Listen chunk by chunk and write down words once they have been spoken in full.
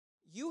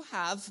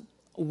have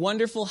a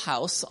wonderful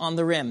house on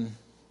the rim.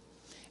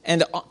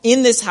 And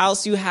in this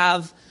house, you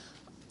have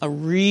a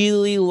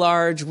really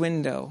large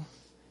window.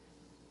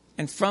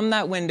 And from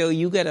that window,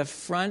 you get a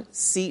front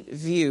seat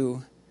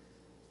view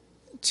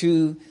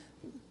to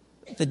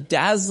the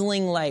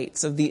dazzling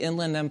lights of the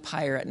Inland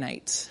Empire at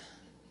night.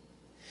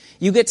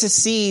 You get to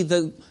see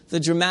the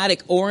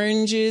dramatic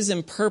oranges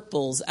and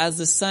purples as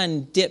the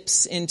sun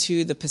dips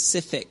into the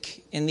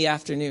Pacific in the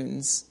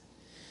afternoons.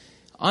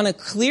 On a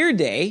clear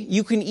day,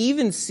 you can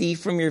even see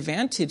from your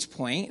vantage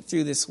point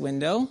through this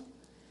window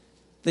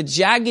the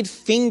jagged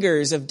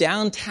fingers of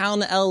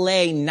downtown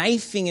LA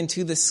knifing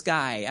into the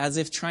sky as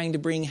if trying to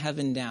bring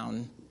heaven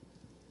down.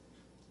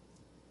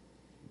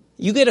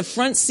 You get a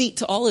front seat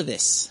to all of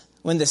this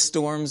when the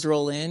storms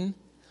roll in.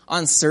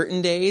 On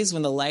certain days,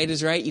 when the light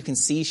is right, you can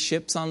see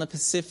ships on the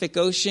Pacific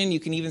Ocean. You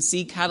can even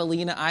see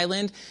Catalina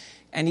Island.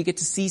 And you get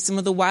to see some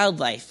of the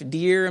wildlife,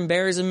 deer and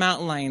bears and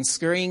mountain lions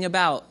scurrying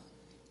about.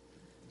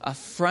 A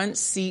front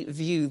seat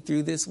view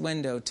through this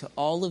window to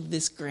all of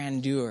this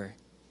grandeur.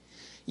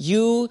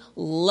 You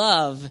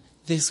love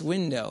this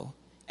window.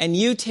 And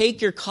you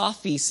take your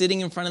coffee sitting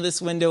in front of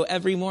this window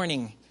every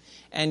morning.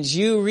 And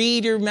you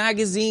read your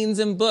magazines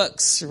and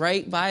books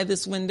right by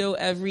this window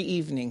every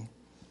evening.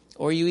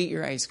 Or you eat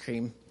your ice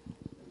cream.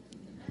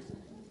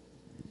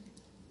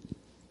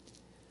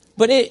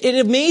 But it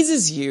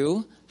amazes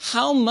you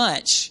how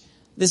much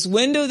this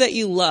window that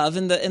you love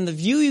and the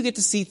view you get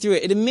to see through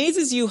it, it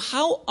amazes you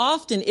how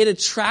often it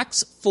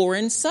attracts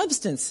foreign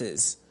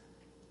substances.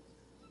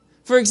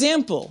 For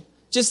example,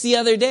 just the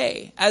other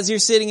day, as you're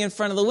sitting in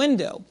front of the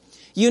window,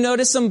 you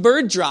notice some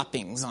bird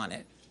droppings on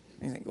it.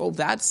 And you think, oh,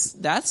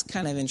 that's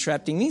kind of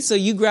interrupting me. So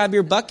you grab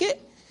your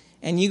bucket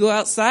and you go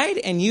outside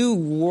and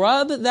you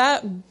rub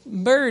that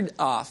bird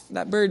off.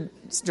 That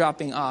bird's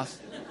dropping off.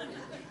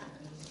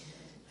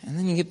 And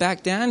then you get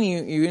back down,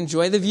 you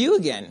enjoy the view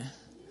again.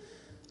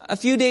 A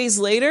few days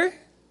later,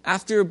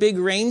 after a big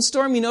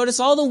rainstorm, you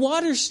notice all the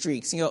water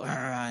streaks. You go,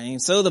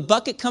 and so the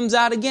bucket comes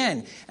out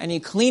again, and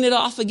you clean it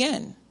off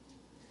again.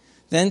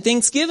 Then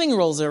Thanksgiving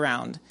rolls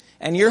around,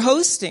 and you're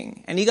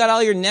hosting, and you got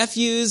all your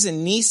nephews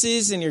and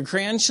nieces and your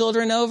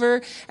grandchildren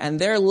over, and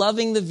they're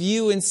loving the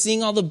view and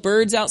seeing all the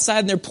birds outside,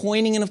 and they're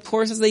pointing, and of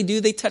course, as they do,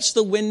 they touch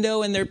the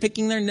window, and they're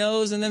picking their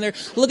nose, and then they're,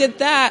 look at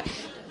that.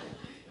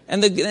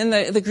 And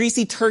the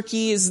greasy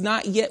turkey is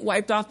not yet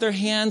wiped off their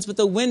hands, but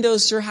the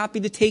window's sure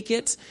happy to take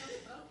it.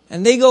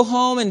 And they go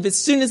home, and as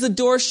soon as the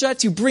door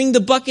shuts, you bring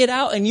the bucket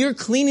out, and you're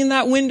cleaning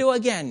that window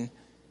again.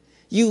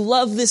 You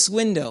love this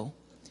window.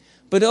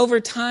 But over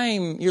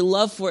time, your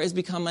love for it has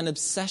become an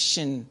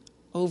obsession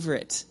over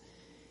it.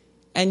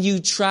 And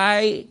you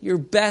try your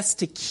best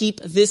to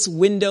keep this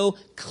window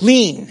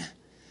clean.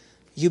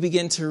 You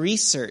begin to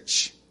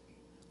research.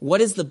 What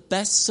is the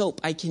best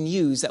soap I can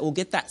use that will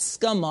get that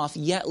scum off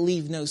yet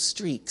leave no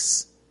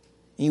streaks?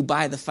 And you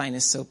buy the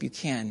finest soap you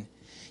can.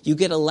 You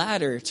get a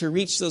ladder to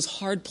reach those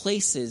hard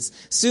places.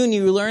 Soon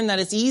you learn that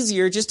it's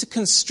easier just to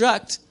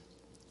construct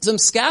some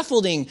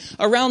scaffolding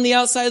around the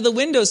outside of the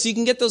window so you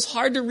can get those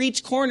hard to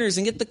reach corners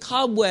and get the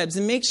cobwebs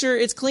and make sure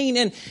it's clean.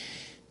 And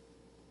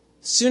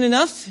soon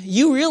enough,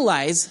 you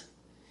realize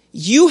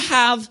you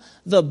have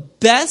the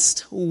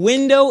best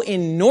window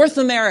in North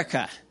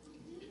America.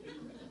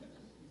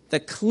 The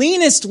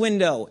cleanest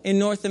window in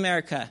North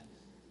America.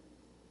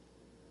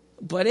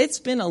 But it's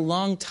been a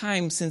long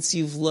time since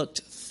you've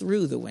looked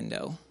through the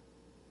window.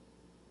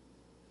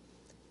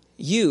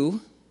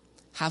 You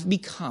have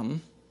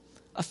become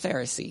a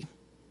Pharisee.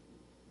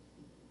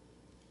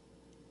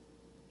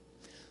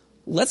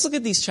 Let's look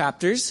at these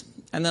chapters,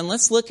 and then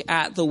let's look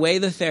at the way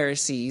the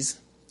Pharisees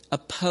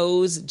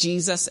oppose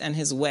Jesus and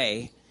his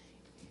way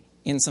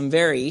in some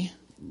very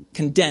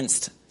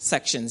condensed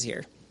sections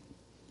here.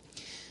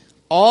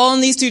 All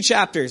in these two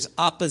chapters,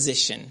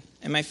 opposition.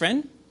 And my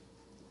friend,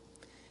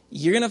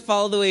 you're going to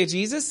follow the way of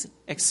Jesus,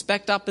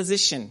 expect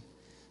opposition.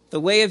 The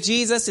way of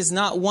Jesus is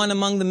not one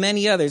among the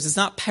many others. It's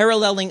not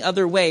paralleling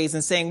other ways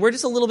and saying, we're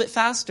just a little bit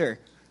faster.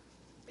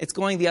 It's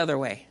going the other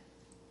way.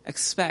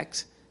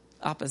 Expect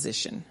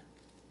opposition.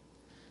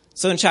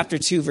 So in chapter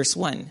 2, verse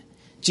 1,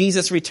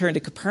 Jesus returned to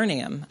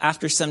Capernaum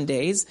after some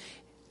days,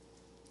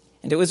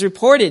 and it was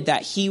reported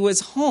that he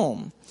was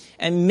home.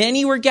 And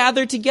many were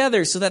gathered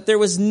together so that there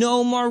was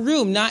no more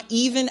room, not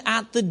even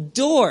at the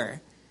door.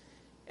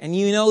 And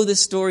you know this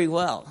story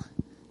well.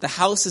 The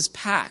house is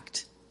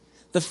packed.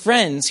 The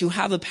friends who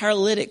have a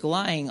paralytic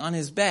lying on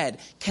his bed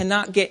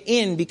cannot get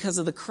in because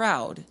of the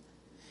crowd.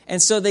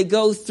 And so they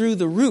go through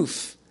the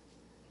roof.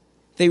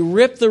 They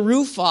rip the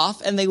roof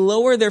off and they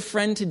lower their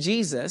friend to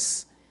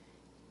Jesus.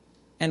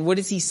 And what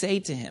does he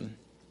say to him?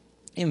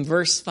 In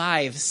verse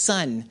 5,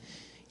 "Son,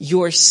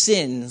 your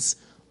sins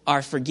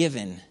are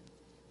forgiven."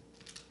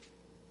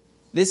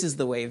 This is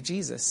the way of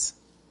Jesus.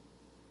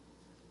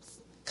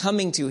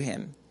 Coming to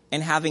him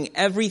and having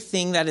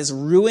everything that has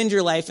ruined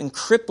your life and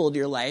crippled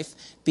your life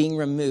being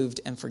removed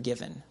and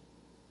forgiven.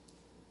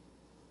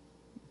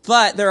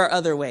 But there are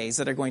other ways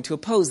that are going to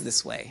oppose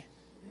this way.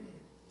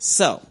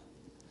 So,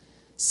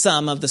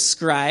 Some of the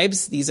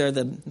scribes, these are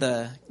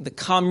the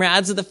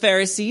comrades of the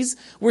Pharisees,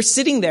 were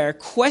sitting there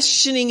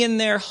questioning in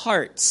their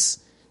hearts.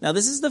 Now,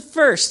 this is the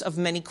first of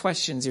many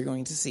questions you're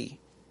going to see.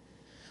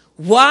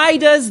 Why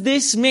does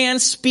this man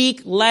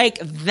speak like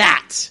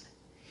that?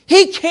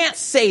 He can't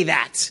say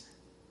that.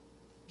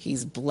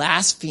 He's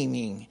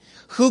blaspheming.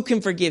 Who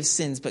can forgive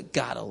sins but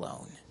God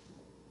alone?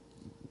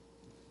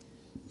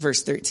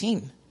 Verse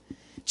 13.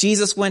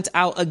 Jesus went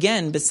out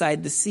again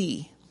beside the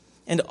sea,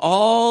 and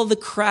all the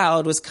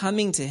crowd was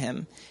coming to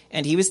him,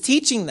 and he was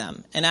teaching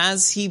them. And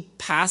as he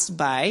passed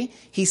by,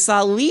 he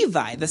saw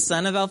Levi, the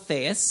son of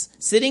Alphaeus,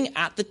 sitting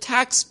at the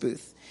tax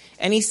booth.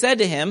 And he said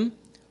to him,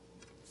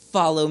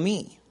 "Follow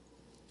me."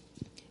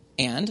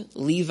 And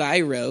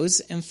Levi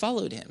rose and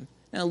followed him.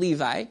 Now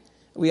Levi,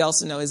 we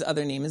also know his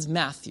other name is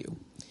Matthew.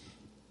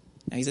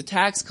 Now he's a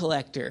tax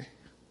collector.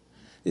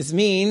 This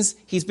means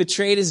he's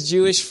betrayed his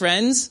Jewish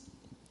friends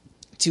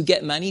to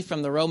get money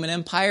from the Roman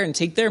Empire and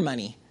take their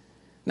money.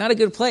 Not a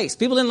good place.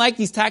 People didn't like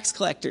these tax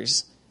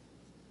collectors.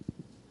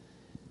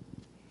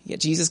 Yet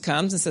Jesus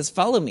comes and says,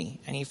 "Follow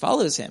me." And he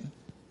follows him.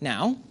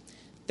 Now,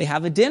 they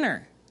have a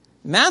dinner.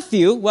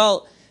 Matthew,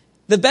 well,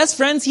 the best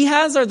friends he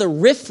has are the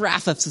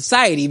riffraff of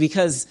society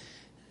because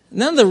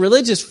none of the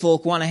religious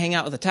folk want to hang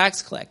out with a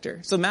tax collector.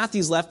 So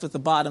Matthew's left with the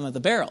bottom of the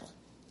barrel,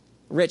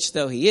 rich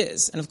though he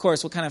is. And of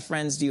course, what kind of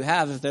friends do you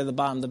have if they're the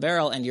bottom of the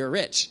barrel and you're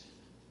rich?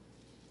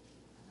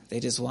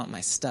 They just want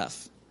my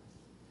stuff.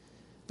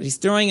 But he's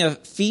throwing a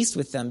feast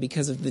with them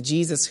because of the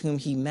Jesus whom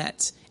he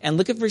met. And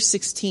look at verse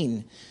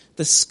 16.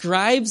 The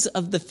scribes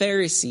of the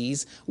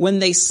Pharisees, when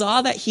they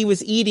saw that he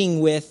was eating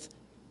with,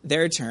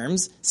 their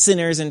terms,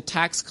 sinners and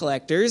tax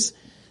collectors,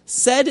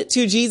 said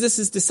to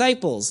Jesus'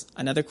 disciples,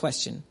 another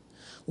question,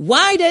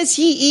 "Why does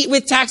he eat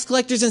with tax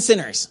collectors and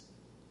sinners?"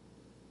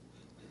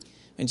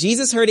 When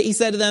Jesus heard it, he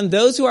said to them,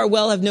 "Those who are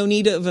well have no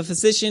need of a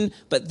physician,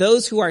 but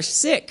those who are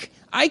sick.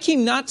 I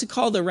came not to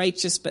call the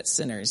righteous, but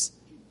sinners.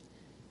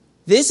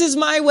 This is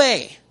my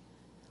way.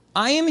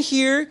 I am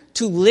here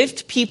to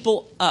lift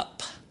people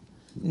up,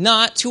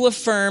 not to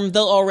affirm the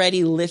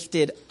already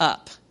lifted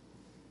up."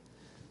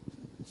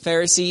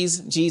 Pharisees,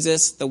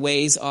 Jesus, the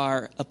ways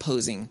are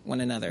opposing one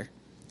another.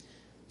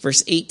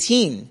 Verse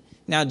 18.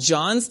 Now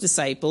John's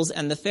disciples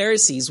and the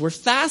Pharisees were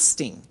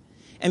fasting,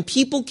 and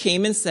people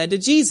came and said to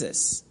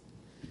Jesus,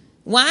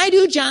 "Why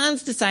do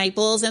John's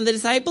disciples and the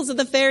disciples of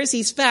the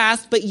Pharisees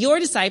fast, but your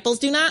disciples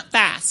do not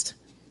fast?"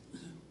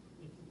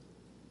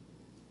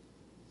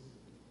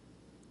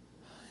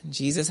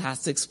 Jesus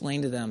has to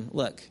explain to them,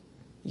 look,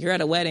 you're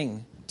at a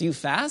wedding. Do you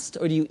fast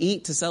or do you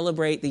eat to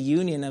celebrate the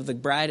union of the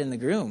bride and the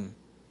groom?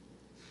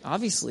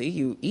 Obviously,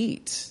 you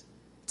eat.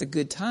 It's a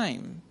good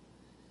time.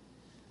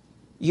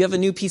 You have a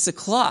new piece of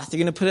cloth. You're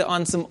going to put it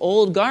on some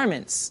old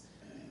garments.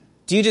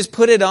 Do you just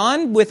put it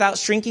on without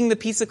shrinking the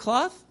piece of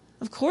cloth?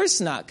 Of course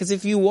not, because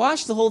if you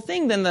wash the whole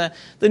thing, then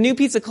the new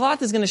piece of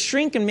cloth is going to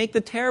shrink and make the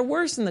tear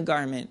worse in the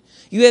garment.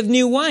 You have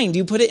new wine. Do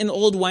you put it in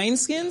old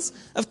wineskins?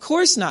 Of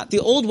course not.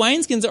 The old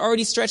wineskins are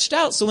already stretched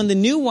out, so when the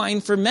new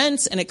wine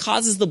ferments and it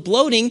causes the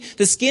bloating,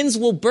 the skins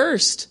will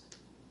burst.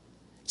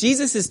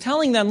 Jesus is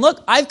telling them,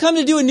 look, I've come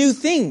to do a new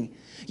thing.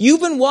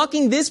 You've been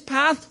walking this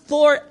path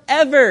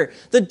forever.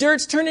 The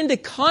dirt's turned into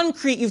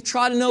concrete. You've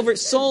trodden over it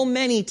so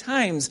many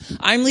times.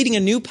 I'm leading a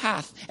new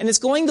path, and it's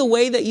going the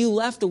way that you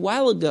left a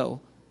while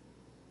ago.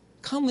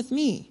 Come with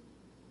me.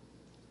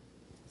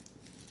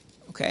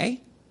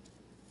 Okay?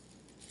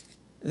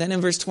 Then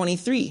in verse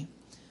 23,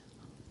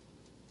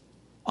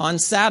 on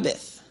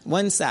Sabbath,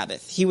 one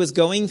Sabbath, he was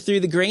going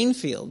through the grain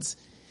fields.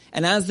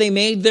 And as they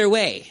made their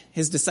way,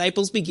 his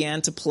disciples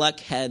began to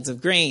pluck heads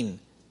of grain.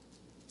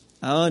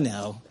 Oh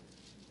no.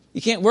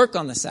 You can't work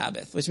on the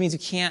Sabbath, which means you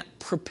can't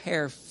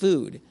prepare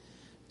food.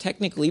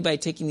 Technically, by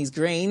taking these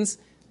grains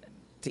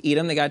to eat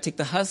them, they got to take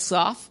the husks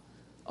off.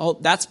 Oh,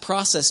 that's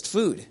processed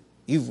food.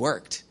 You've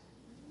worked.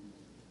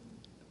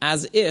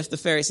 As if the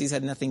Pharisees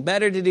had nothing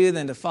better to do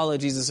than to follow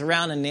Jesus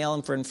around and nail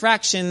him for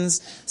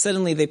infractions.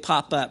 Suddenly they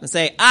pop up and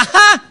say,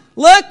 "Aha!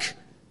 Look!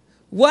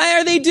 Why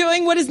are they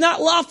doing what is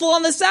not lawful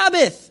on the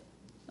Sabbath?"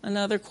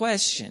 Another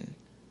question.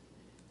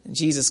 And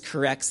Jesus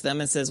corrects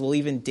them and says, well,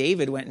 even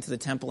David went into the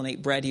temple and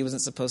ate bread he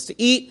wasn't supposed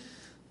to eat.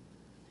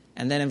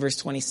 And then in verse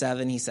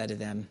 27, he said to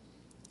them,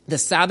 "The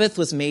Sabbath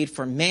was made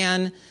for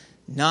man,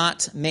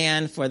 not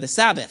man for the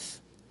Sabbath.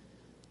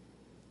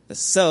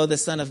 So the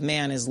Son of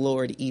Man is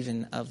Lord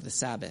even of the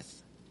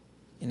Sabbath."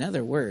 In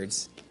other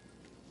words,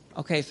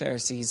 okay,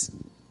 Pharisees,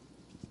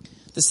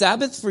 the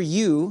Sabbath for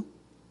you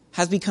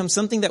has become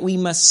something that we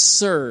must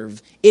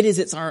serve.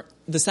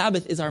 The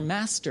Sabbath is our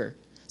master.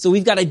 So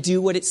we've got to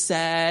do what it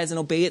says and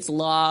obey its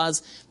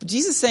laws. But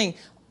Jesus is saying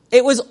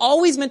it was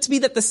always meant to be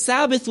that the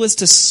Sabbath was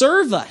to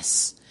serve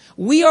us.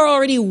 We are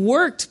already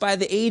worked by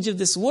the age of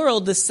this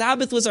world. The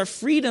Sabbath was our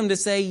freedom to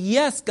say,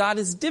 yes, God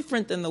is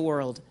different than the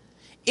world.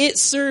 It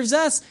serves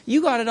us.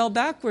 You got it all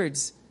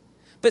backwards.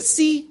 But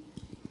see,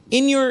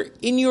 in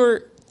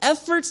your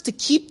efforts to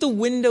keep the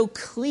window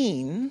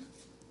clean,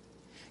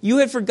 you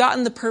had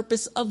forgotten the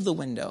purpose of the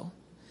window.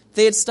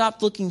 They had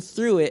stopped looking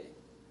through it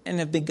and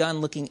have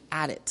begun looking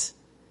at it.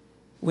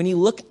 When you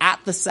look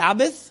at the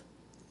Sabbath,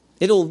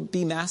 it'll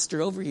be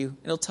master over you.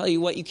 It'll tell you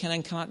what you can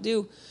and cannot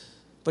do.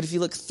 But if you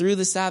look through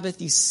the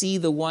Sabbath, you see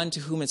the one to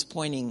whom it's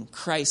pointing,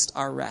 Christ,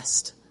 our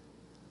rest.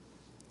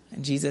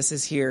 And Jesus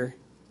is here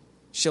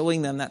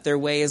showing them that their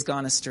way has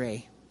gone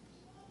astray.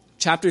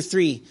 Chapter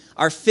 3,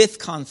 our fifth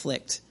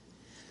conflict.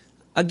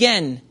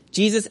 Again,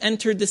 Jesus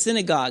entered the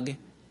synagogue,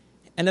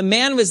 and a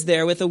man was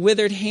there with a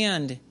withered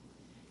hand.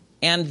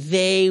 And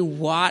they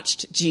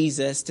watched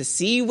Jesus to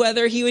see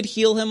whether he would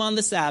heal him on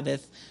the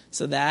Sabbath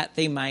so that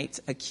they might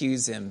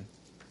accuse him.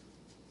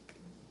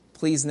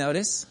 Please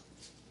notice,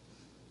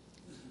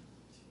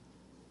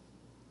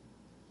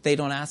 they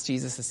don't ask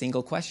Jesus a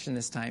single question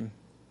this time.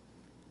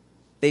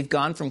 They've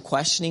gone from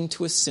questioning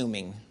to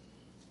assuming.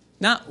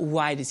 Not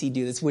why does he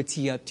do this? What's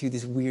he up to,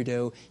 this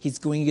weirdo? He's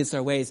going against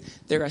our ways.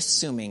 They're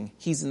assuming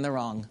he's in the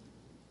wrong.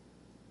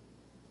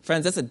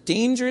 Friends, that's a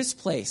dangerous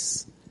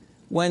place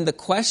when the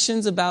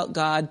questions about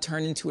God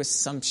turn into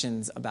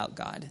assumptions about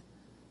God.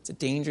 It's a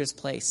dangerous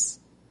place.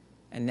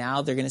 And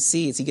now they're going to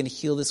see, is he going to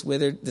heal this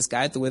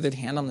guy with the withered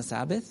hand on the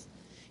Sabbath?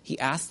 He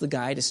asked the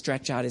guy to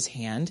stretch out his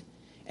hand,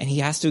 and he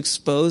has to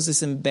expose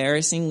this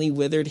embarrassingly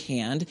withered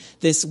hand.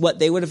 This, what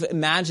they would have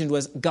imagined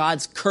was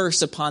God's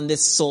curse upon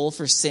this soul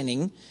for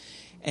sinning.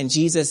 And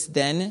Jesus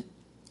then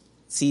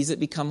sees it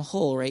become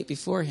whole right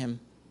before him.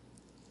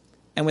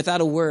 And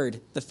without a word,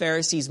 the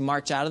Pharisees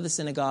march out of the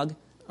synagogue,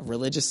 a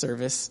religious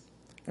service.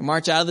 They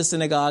march out of the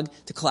synagogue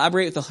to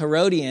collaborate with the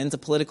Herodians, a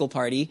political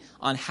party,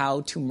 on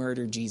how to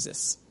murder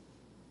Jesus.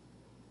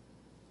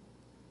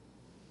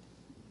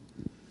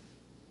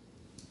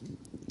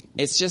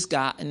 It's just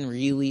gotten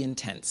really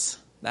intense.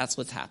 That's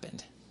what's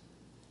happened.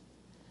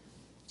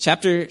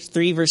 Chapter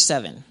 3, verse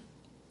 7.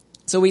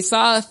 So we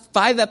saw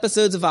 5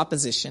 episodes of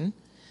opposition.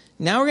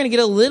 Now we're going to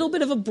get a little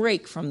bit of a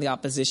break from the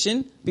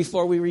opposition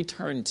before we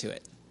return to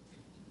it.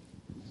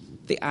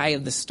 The eye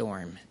of the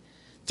storm.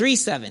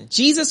 3:7.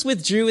 Jesus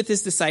withdrew with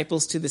his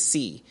disciples to the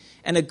sea,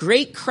 and a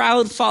great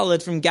crowd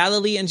followed from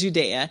Galilee and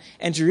Judea,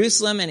 and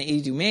Jerusalem and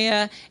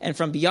Idumea, and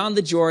from beyond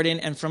the Jordan,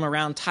 and from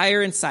around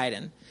Tyre and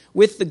Sidon.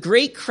 When the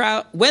great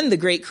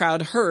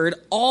crowd heard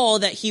all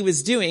that he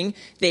was doing,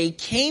 they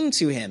came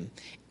to him,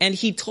 and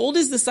he told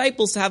his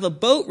disciples to have a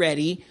boat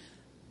ready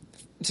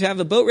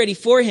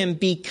for him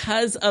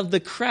because of the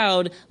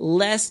crowd,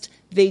 lest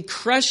they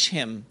crush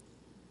him.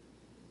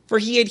 For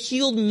he had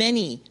healed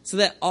many, so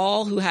that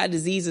all who had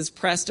diseases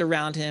pressed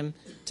around him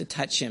to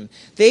touch him.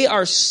 They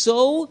are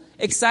so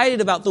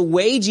excited about the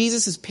way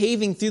Jesus is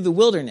paving through the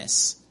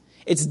wilderness.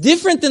 It's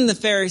different than the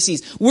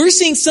Pharisees. We're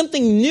seeing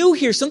something new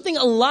here, something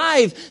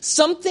alive,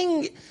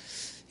 something.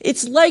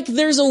 It's like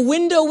there's a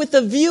window with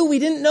a view we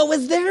didn't know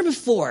was there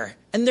before.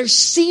 And they're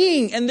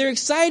seeing and they're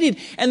excited.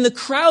 And the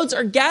crowds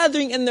are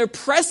gathering and they're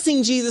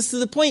pressing Jesus to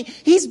the point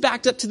he's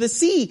backed up to the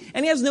sea.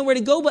 And he has nowhere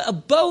to go but a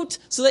boat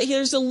so that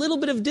there's a little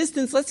bit of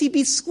distance lest he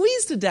be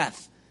squeezed to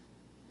death.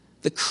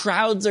 The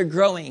crowds are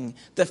growing.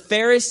 The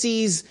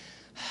Pharisees'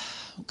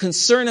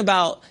 concern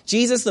about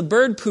Jesus, the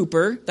bird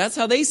pooper, that's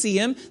how they see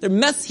him.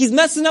 He's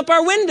messing up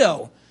our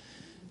window.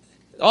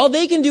 All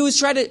they can do is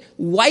try to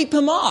wipe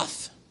him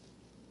off.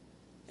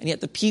 And yet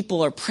the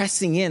people are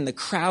pressing in. The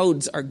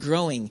crowds are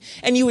growing.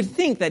 And you would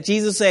think that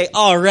Jesus would say,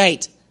 all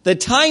right, the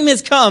time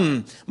has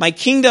come. My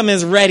kingdom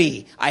is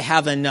ready. I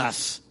have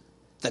enough.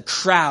 The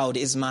crowd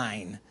is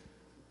mine.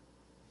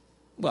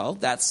 Well,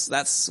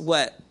 that's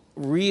what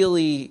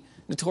really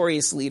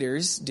notorious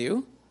leaders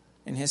do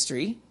in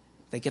history.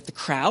 They get the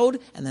crowd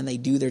and then they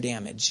do their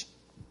damage.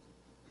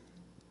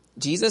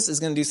 Jesus is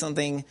going to do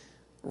something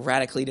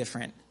radically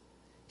different.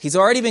 He's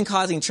already been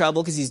causing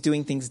trouble because he's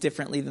doing things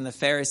differently than the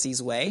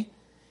Pharisees' way.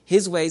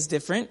 His way is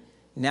different.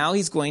 Now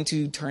he's going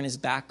to turn his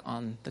back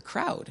on the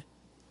crowd.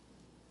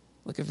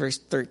 Look at verse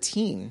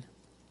 13.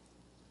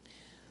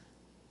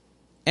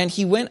 And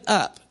he went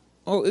up.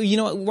 Or, you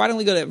know what? Why don't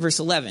we go to verse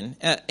 11?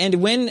 And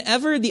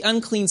whenever the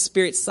unclean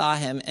spirit saw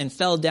him and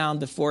fell down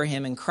before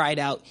him and cried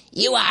out,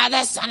 "You are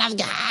the Son of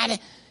God."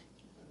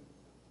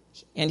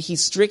 And he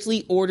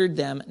strictly ordered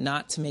them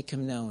not to make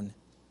him known.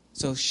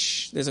 So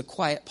there's a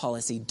quiet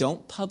policy.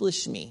 Don't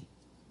publish me.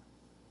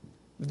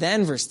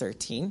 Then verse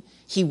 13,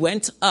 he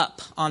went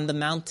up on the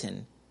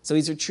mountain. So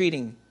he's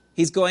retreating.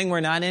 He's going where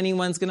not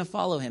anyone's going to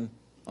follow him.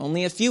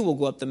 Only a few will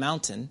go up the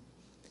mountain.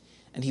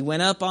 And he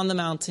went up on the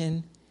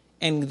mountain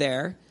and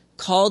there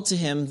called to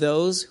him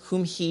those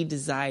whom he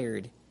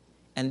desired.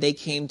 And they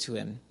came to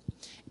him.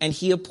 And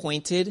he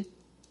appointed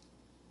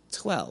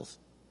 12.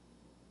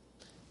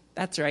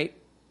 That's right.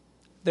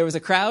 There was a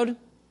crowd,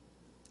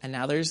 and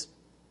now there's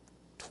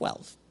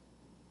 12.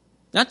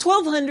 Not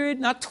 1,200,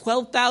 not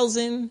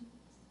 12,000.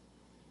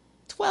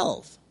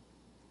 12.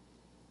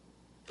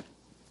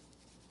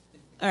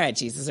 All right,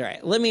 Jesus, all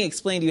right. Let me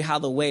explain to you how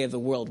the way of the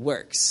world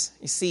works.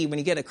 You see, when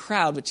you get a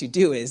crowd, what you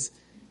do is,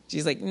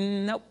 Jesus is like,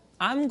 nope,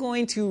 I'm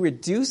going to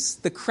reduce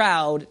the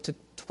crowd to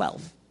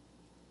 12.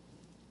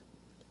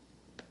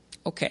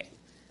 Okay,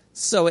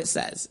 so it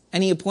says,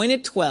 and he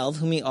appointed 12,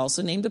 whom he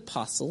also named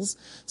apostles,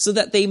 so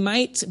that they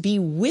might be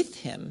with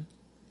him,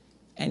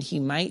 and he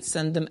might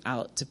send them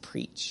out to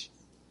preach.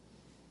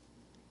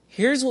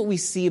 Here's what we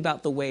see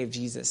about the way of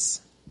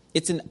Jesus.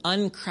 It's an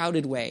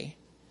uncrowded way.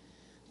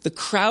 The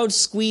crowd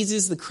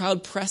squeezes, the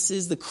crowd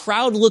presses, the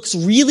crowd looks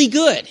really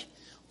good.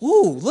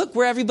 Ooh, look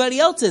where everybody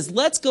else is.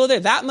 Let's go there.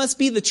 That must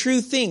be the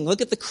true thing.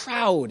 Look at the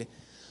crowd.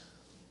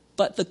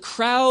 But the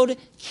crowd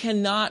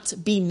cannot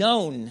be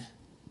known.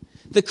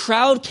 The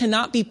crowd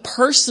cannot be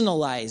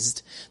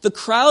personalized. The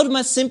crowd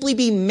must simply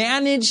be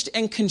managed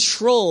and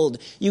controlled.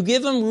 You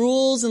give them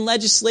rules and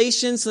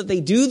legislation so that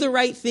they do the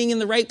right thing in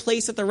the right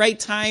place at the right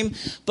time,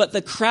 but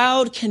the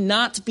crowd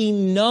cannot be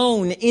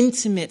known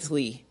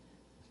intimately.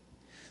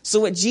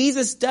 So what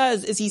Jesus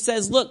does is he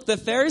says, look, the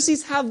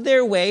Pharisees have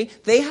their way.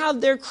 They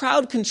have their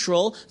crowd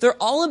control. They're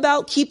all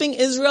about keeping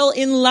Israel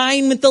in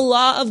line with the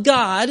law of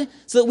God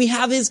so that we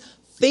have his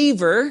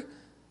favor.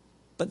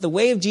 But the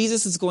way of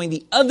Jesus is going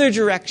the other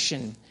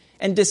direction.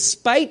 And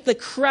despite the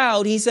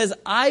crowd, he says,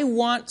 I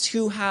want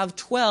to have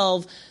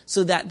 12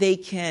 so that they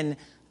can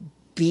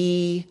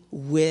be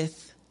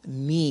with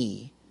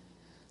me.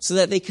 So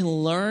that they can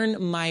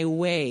learn my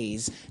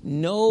ways,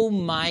 know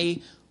my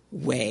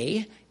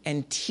way,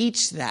 and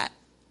teach that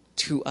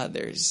to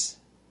others.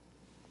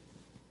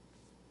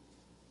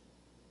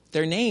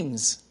 Their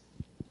names.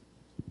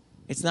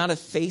 It's not a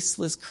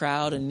faceless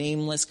crowd, a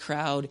nameless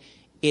crowd.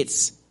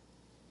 It's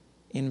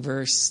in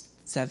verse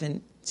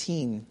 16,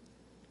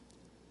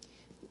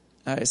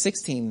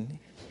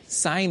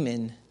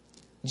 Simon,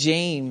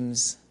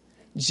 James,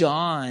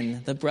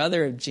 John, the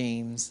brother of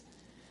James.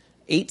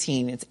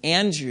 18, it's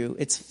Andrew,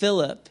 it's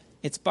Philip,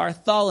 it's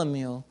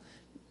Bartholomew,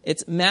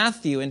 it's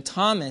Matthew and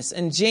Thomas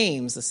and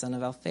James, the son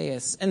of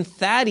Alphaeus, and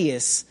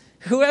Thaddeus.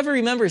 Whoever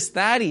remembers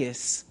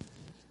Thaddeus?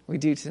 We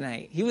do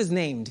tonight. He was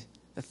named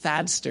the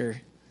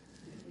Thadster.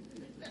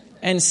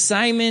 And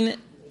Simon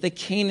the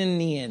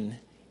Canaanian,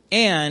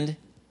 and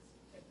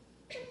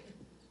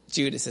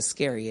Judas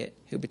Iscariot,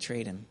 who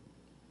betrayed him.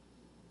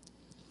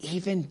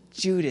 Even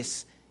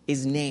Judas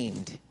is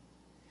named.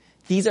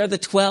 These are the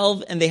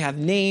 12, and they have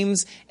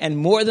names, and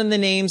more than the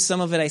names,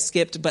 some of it I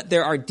skipped, but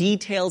there are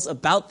details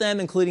about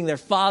them, including their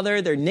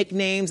father, their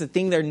nicknames, the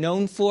thing they're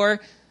known for.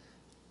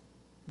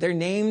 They're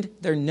named,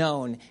 they're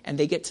known, and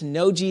they get to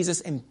know Jesus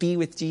and be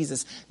with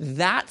Jesus.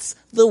 That's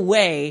the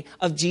way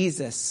of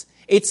Jesus.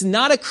 It's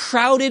not a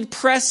crowded,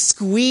 pressed,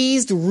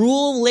 squeezed,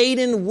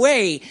 rule-laden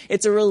way.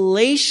 It's a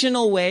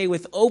relational way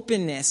with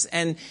openness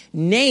and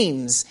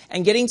names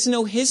and getting to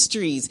know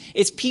histories.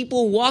 It's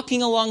people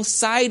walking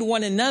alongside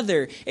one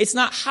another. It's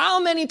not how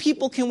many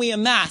people can we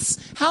amass?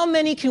 How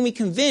many can we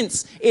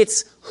convince?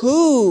 It's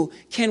who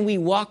can we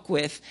walk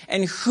with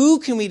and who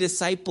can we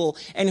disciple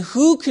and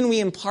who can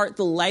we impart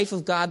the life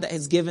of God that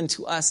has given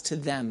to us to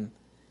them.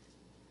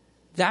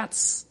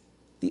 That's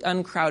the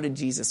uncrowded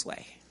Jesus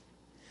way.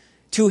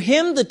 To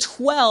him, the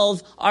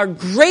 12 are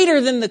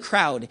greater than the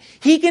crowd.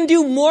 He can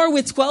do more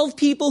with 12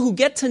 people who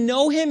get to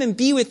know him and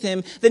be with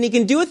him than he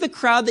can do with the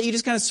crowd that you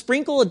just kind of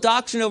sprinkle a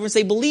doctrine over and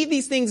say, believe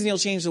these things and you'll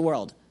change the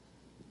world.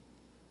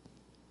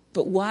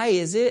 But why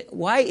is it?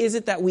 Why is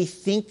it that we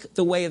think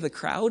the way of the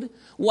crowd?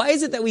 Why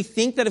is it that we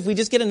think that if we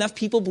just get enough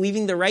people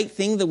believing the right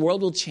thing, the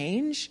world will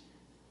change?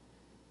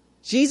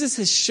 Jesus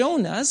has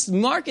shown us,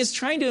 Mark is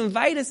trying to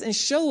invite us and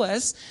show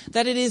us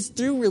that it is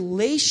through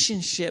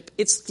relationship.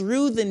 It's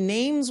through the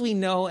names we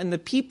know and the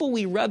people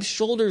we rub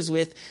shoulders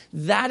with.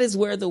 That is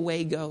where the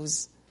way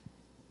goes.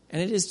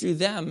 And it is through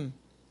them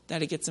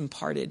that it gets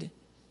imparted.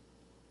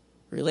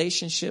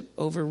 Relationship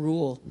over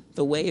rule.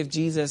 The way of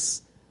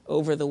Jesus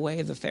over the way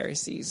of the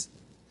Pharisees.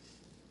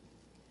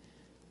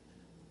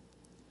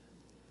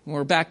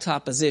 We're back to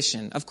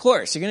opposition. Of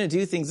course, you're going to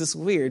do things this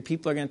weird.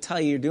 People are going to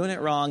tell you you're doing it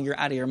wrong. You're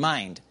out of your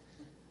mind.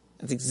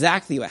 That's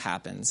exactly what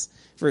happens.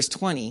 Verse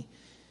 20,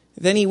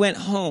 then he went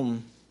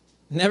home.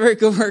 Never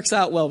works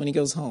out well when he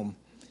goes home.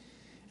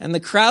 And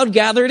the crowd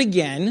gathered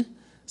again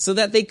so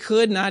that they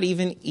could not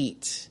even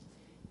eat.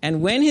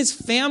 And when his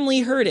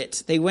family heard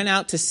it, they went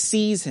out to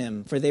seize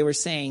him, for they were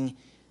saying,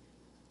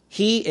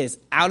 he is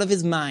out of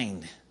his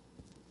mind.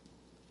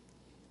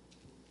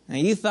 Now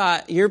you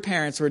thought your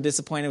parents were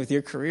disappointed with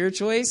your career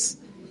choice?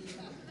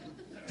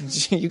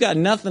 You got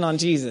nothing on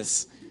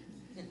Jesus.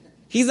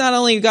 He's not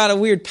only got a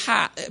weird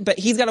path, but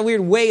he's got a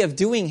weird way of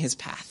doing his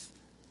path.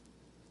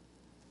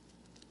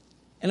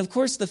 And of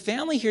course, the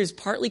family here is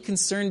partly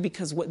concerned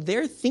because what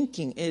they're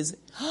thinking is,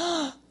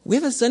 we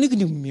have a son who can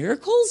do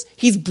miracles?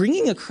 He's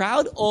bringing a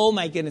crowd? Oh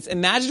my goodness.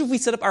 Imagine if we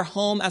set up our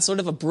home as sort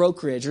of a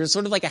brokerage or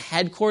sort of like a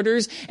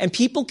headquarters and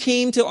people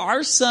came to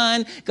our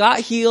son, got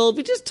healed.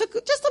 We just took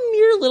just a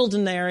mere little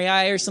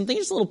denarii or something,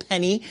 just a little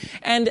penny,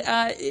 and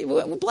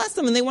blessed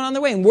them and they went on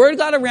their way. And word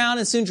got around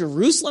and soon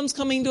Jerusalem's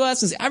coming to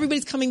us and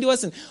everybody's coming to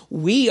us and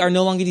we are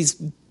no longer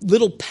these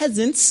little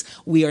peasants.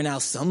 We are now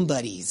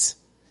somebodies.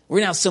 We're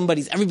now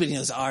somebody's. Everybody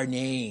knows our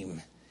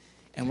name.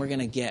 And we're going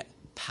to get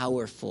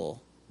powerful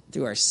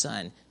through our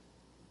son.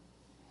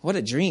 What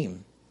a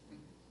dream.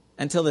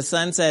 Until the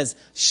son says,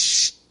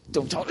 shh,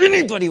 don't tell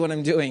anybody what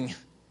I'm doing.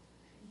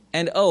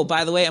 And oh,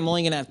 by the way, I'm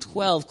only going to have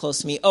 12 close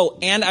to me. Oh,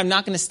 and I'm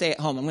not going to stay at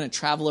home. I'm going to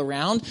travel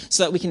around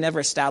so that we can never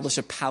establish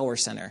a power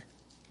center.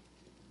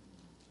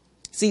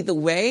 See, the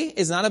way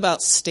is not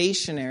about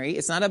stationary.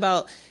 It's not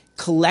about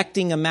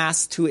collecting a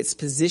mass to its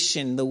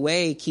position. The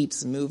way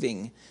keeps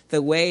moving.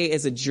 The way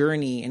is a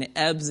journey, and it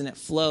ebbs and it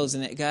flows,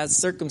 and it has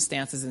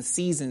circumstances and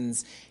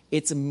seasons.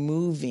 It's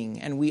moving,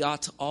 and we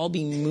ought to all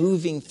be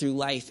moving through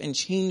life and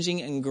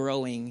changing and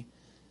growing.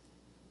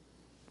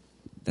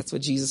 That's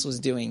what Jesus was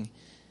doing.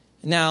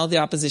 Now the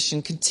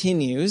opposition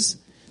continues.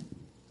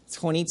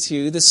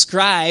 22, the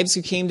scribes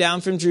who came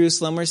down from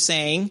Jerusalem were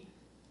saying,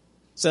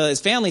 so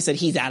his family said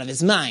he's out of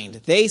his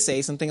mind. They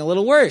say something a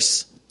little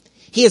worse.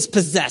 He is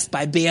possessed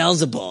by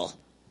Beelzebul.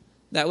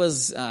 That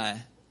was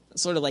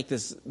sort of like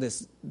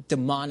this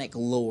demonic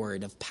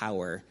lord of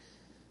power.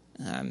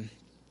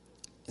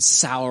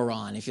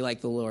 Sauron, if you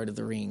like the Lord of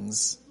the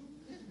Rings.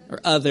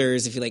 Or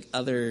others, if you like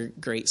other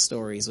great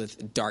stories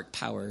with dark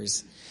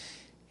powers.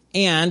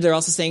 And they're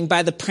also saying,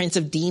 by the prince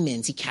of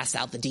demons, he cast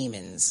out the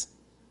demons.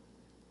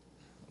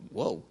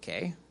 Whoa,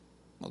 okay.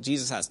 Well,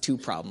 Jesus has two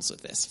problems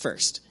with this.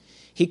 First,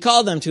 he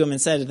called them to him and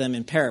said to them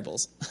in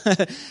parables,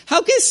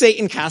 how can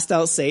Satan cast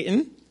out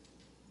Satan?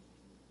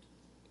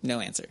 No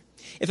answer.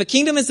 If a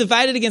kingdom is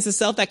divided against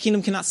itself, that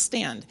kingdom cannot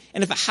stand.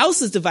 And if a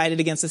house is divided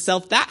against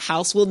itself, that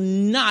house will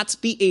not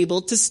be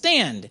able to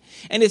stand.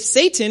 And if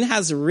Satan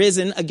has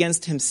risen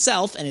against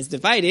himself and is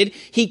divided,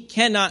 he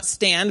cannot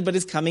stand, but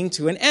is coming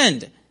to an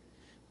end.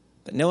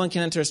 But no one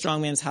can enter a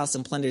strong man's house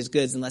and plunder his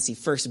goods unless he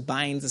first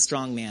binds the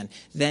strong man.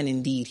 Then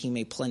indeed he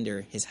may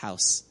plunder his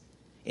house.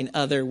 In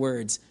other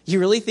words, you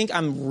really think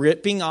I'm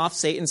ripping off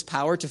Satan's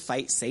power to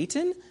fight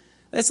Satan?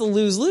 That's a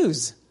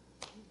lose-lose.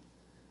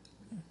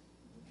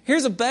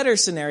 Here's a better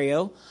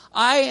scenario.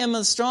 I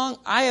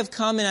have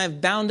come and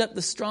I've bound up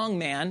the strong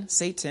man,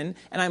 Satan,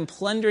 and I'm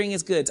plundering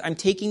his goods. I'm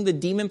taking the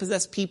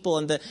demon-possessed people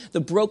and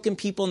the broken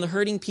people and the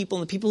hurting people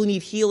and the people who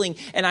need healing,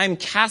 and I'm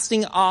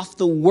casting off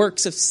the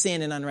works of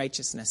sin and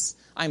unrighteousness.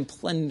 I'm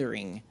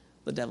plundering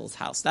the devil's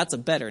house. That's a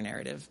better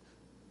narrative.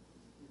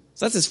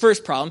 So that's his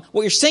first problem.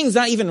 What you're saying is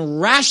not even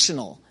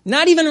rational.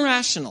 Not even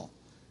rational.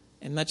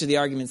 And much of the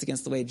arguments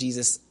against the way of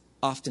Jesus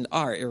often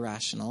are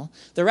irrational.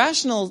 The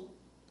rational,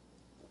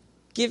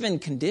 given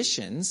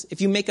conditions,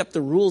 if you make up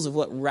the rules of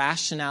what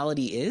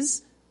rationality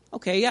is,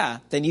 okay, yeah,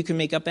 then you can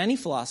make up any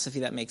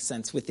philosophy that makes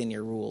sense within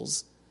your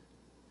rules.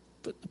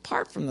 But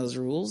apart from those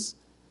rules,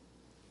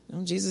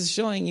 Jesus is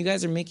showing you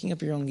guys are making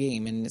up your own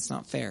game, and it's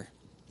not fair.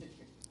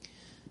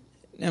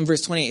 And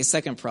verse 28, a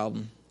second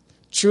problem.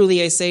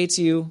 Truly I say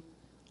to you,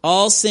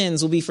 all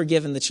sins will be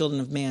forgiven the children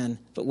of man,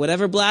 but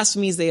whatever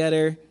blasphemies they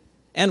utter,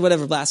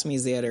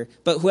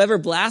 but whoever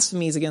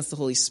blasphemies against the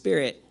Holy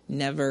Spirit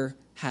never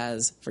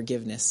has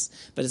forgiveness,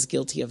 but is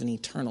guilty of an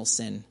eternal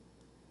sin.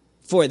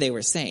 For they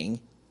were saying,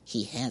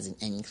 he has an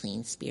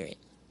unclean spirit.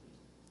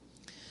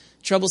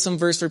 Troublesome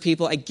verse for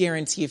people. I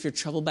guarantee if you're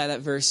troubled by that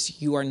verse,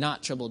 you are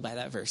not troubled by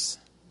that verse.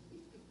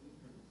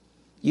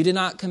 You did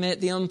not commit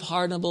the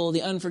unpardonable,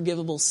 the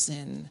unforgivable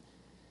sin.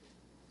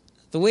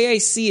 The way I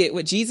see it,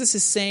 what Jesus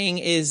is saying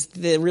is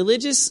the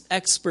religious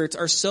experts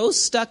are so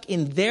stuck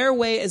in their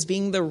way as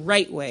being the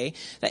right way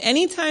that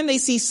anytime they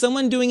see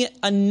someone doing it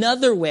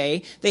another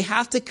way, they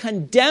have to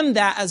condemn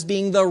that as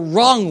being the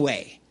wrong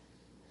way.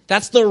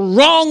 That's the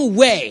wrong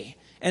way.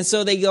 And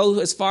so they go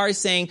as far as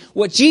saying,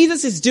 what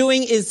Jesus is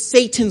doing is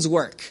Satan's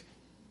work.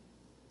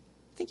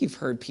 I think you've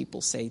heard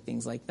people say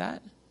things like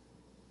that.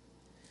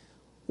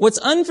 What's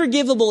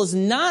unforgivable is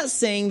not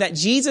saying that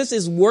Jesus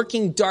is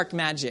working dark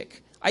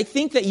magic. I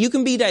think that you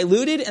can be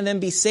diluted and then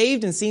be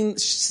saved and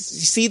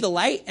see the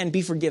light and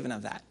be forgiven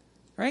of that,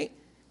 right?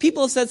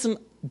 People have said some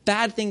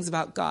bad things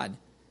about God,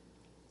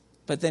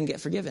 but then get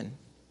forgiven.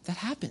 That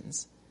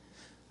happens.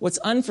 What's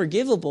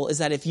unforgivable is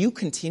that if you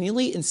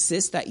continually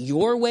insist that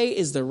your way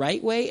is the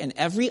right way and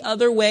every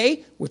other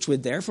way, which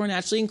would therefore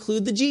naturally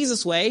include the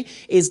Jesus way,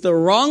 is the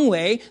wrong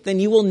way, then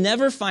you will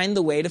never find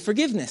the way to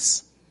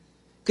forgiveness.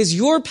 Because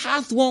your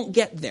path won't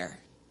get there.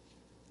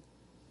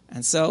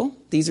 And so,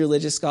 these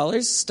religious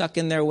scholars, stuck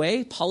in their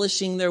way,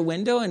 polishing their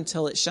window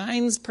until it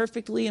shines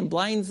perfectly and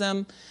blinds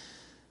them,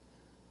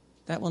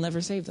 that will never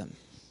save them.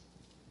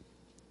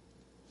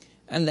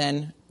 And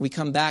then we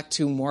come back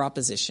to more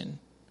opposition,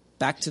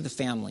 back to the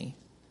family.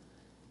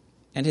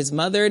 And his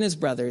mother and his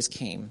brothers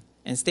came,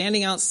 and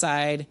standing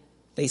outside,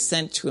 they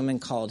sent to him and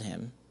called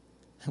him.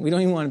 We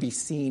don't even want to be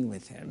seen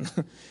with him.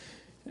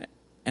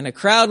 And a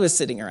crowd was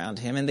sitting around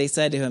him, and they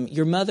said to him,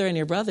 your mother and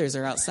your brothers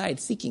are outside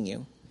seeking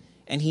you.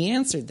 And he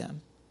answered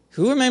them,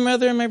 who are my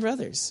mother and my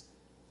brothers?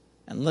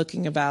 And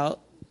looking about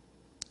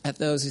at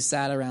those who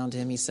sat around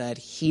him, he said,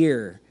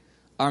 here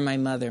are my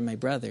mother and my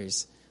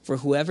brothers. For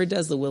whoever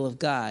does the will of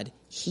God,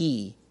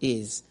 he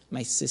is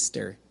my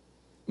sister,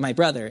 my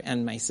brother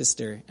and my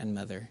sister and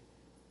mother.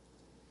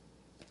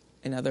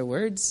 In other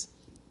words,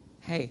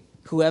 hey,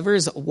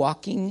 whoever's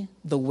walking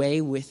the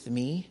way with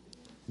me,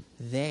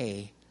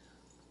 they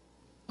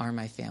are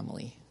my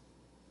family.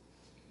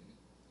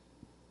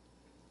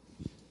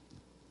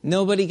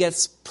 Nobody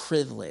gets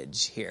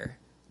privilege here.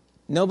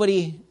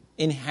 Nobody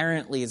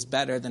inherently is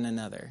better than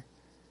another.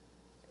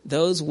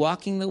 Those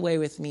walking the way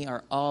with me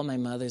are all my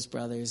mother's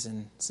brothers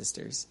and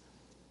sisters.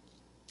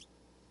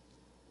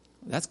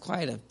 That's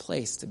quite a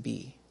place to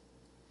be.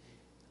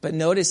 But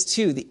notice,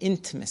 too, the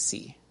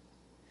intimacy.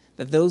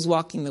 That those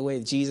walking the way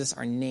of Jesus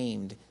are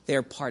named.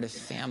 They're part of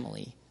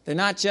family. They're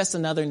not just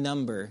another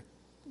number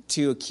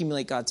to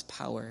accumulate God's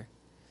power.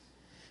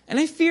 And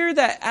I fear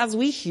that as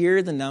we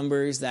hear the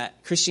numbers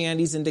that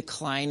Christianity is in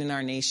decline in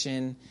our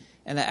nation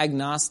and that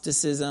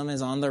agnosticism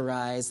is on the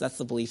rise, that's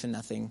the belief in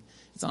nothing.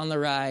 It's on the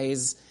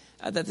rise.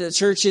 That the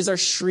churches are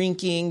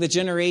shrinking, the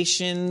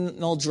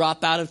generational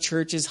dropout of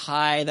church is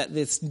high, that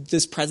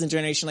this present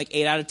generation, like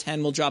 8 out of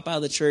 10 will drop out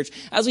of the church.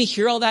 As we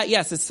hear all that,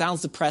 yes, it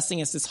sounds depressing,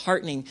 it's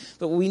disheartening,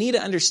 but what we need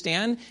to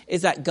understand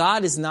is that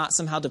God is not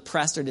somehow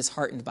depressed or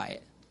disheartened by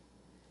it.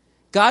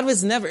 God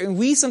was never, and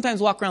we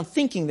sometimes walk around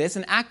thinking this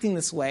and acting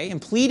this way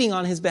and pleading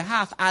on his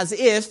behalf as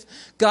if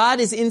God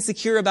is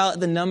insecure about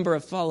the number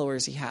of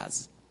followers he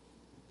has.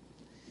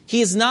 He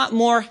is not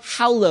more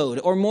hallowed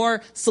or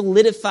more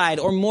solidified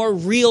or more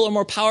real or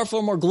more powerful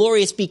or more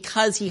glorious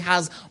because he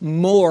has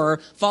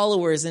more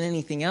followers than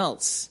anything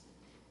else.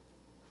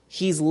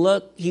 He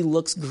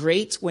looks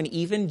great when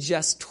even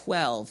just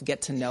 12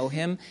 get to know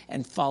him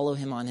and follow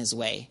him on his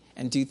way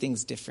and do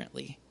things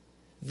differently.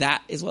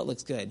 That is what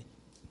looks good.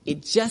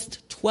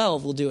 Just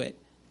 12 will do it.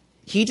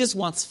 He just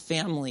wants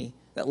family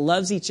that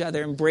loves each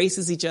other,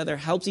 embraces each other,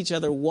 helps each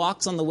other,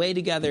 walks on the way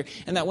together,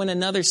 and that when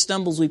another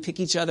stumbles, we pick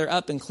each other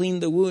up and clean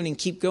the wound and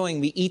keep going.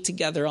 We eat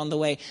together on the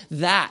way.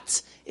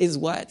 That is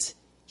what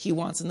he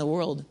wants in the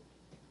world.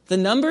 The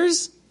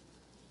numbers,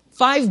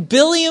 5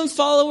 billion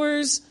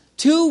followers,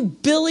 2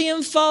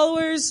 billion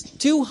followers,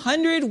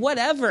 200,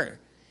 whatever.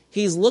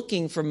 He's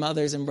looking for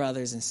mothers and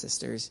brothers and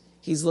sisters.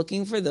 He's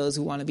looking for those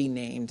who want to be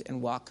named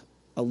and walk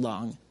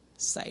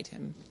alongside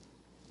him.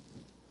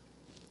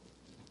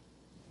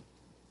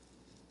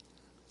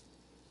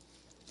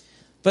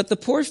 But the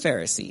poor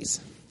Pharisees,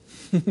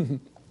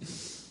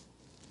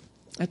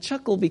 I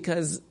chuckle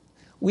because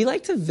we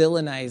like to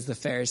villainize the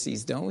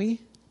Pharisees, don't we?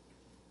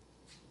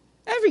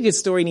 Every good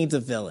story needs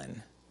a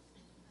villain.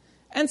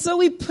 And so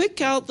we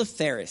pick out the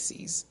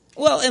Pharisees.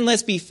 Well, and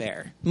let's be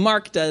fair.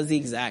 Mark does the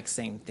exact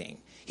same thing.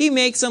 He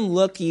makes them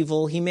look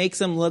evil. He makes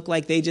them look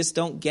like they just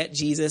don't get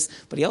Jesus.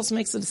 But he also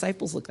makes the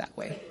disciples look that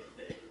way.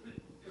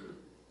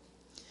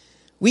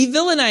 We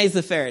villainize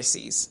the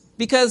Pharisees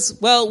because,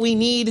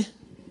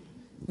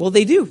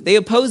 they do. They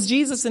oppose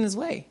Jesus in his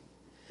way.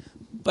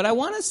 But I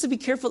want us to be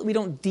careful that we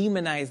don't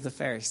demonize the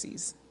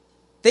Pharisees.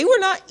 They were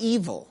not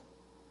evil.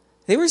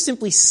 They were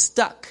simply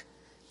stuck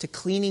to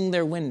cleaning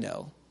their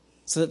window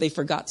so that they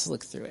forgot to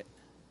look through it.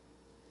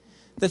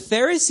 The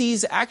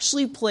Pharisees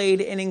actually played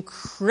an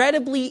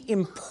incredibly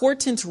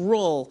important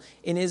role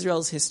in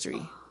Israel's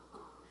history.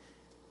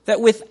 That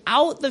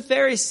without the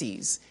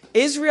Pharisees,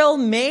 Israel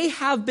may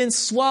have been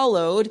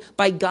swallowed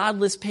by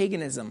godless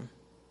paganism.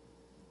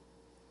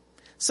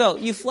 So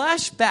you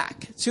flash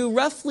back to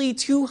roughly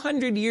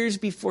 200 years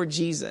before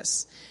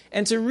Jesus,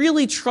 and to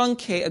really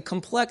truncate a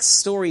complex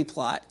story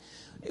plot,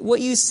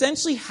 what you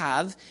essentially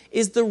have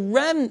is the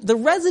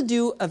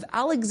residue of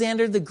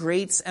Alexander the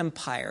Great's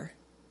empire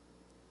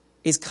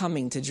is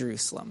coming to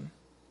Jerusalem.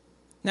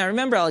 Now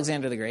remember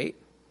Alexander the Great.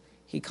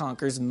 He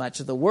conquers much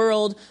of the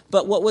world,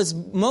 but what was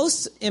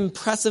most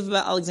impressive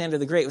about Alexander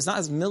the Great was not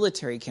his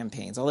military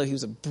campaigns, although he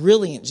was a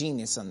brilliant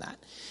genius on that.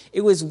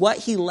 It was what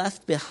he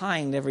left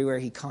behind everywhere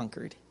he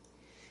conquered.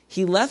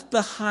 He left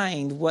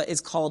behind what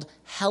is called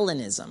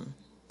Hellenism.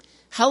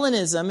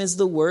 Hellenism is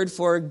the word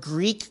for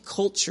Greek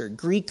culture,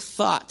 Greek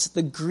thought,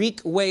 the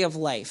Greek way of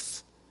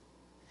life.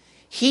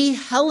 He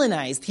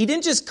Hellenized. He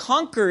didn't just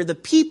conquer the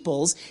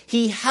peoples,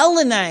 he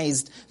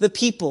Hellenized the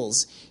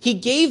peoples. He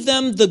gave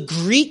them the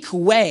Greek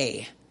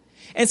way.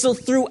 And so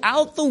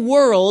throughout the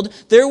world,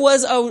 there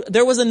was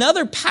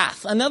another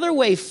path, another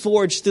way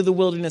forged through the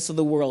wilderness of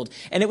the world.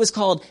 And it was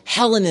called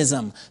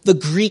Hellenism, the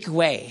Greek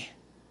way.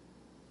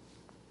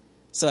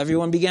 So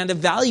everyone began to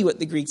value what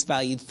the Greeks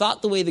valued,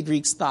 thought the way the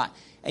Greeks thought.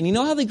 And you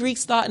know how the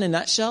Greeks thought in a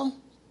nutshell?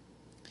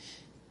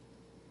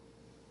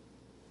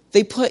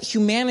 They put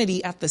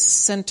humanity at the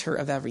center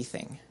of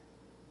everything.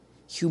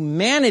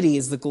 Humanity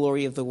is the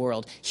glory of the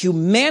world.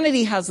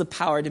 Humanity has the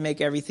power to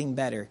make everything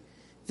better.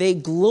 They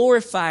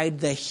glorified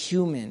the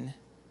human.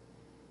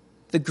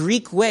 The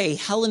Greek way,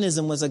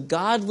 Hellenism, was a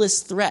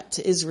godless threat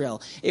to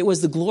Israel. It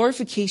was the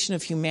glorification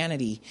of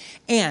humanity.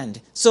 And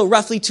so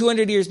roughly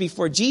 200 years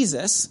before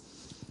Jesus,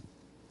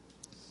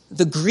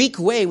 the Greek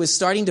way was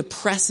starting to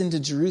press into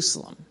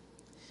Jerusalem.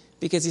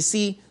 Because you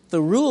see,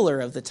 the ruler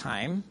of the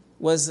time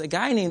was a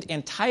guy named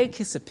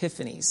Antiochus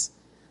Epiphanes.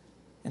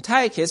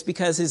 Antiochus,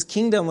 because his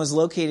kingdom was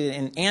located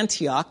in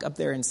Antioch up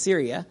there in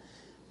Syria,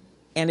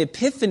 and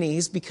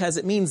Epiphanes because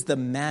it means the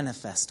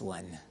manifest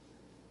one.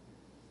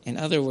 In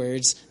other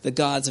words, the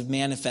gods have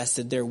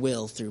manifested their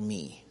will through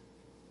me.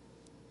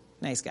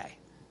 Nice guy.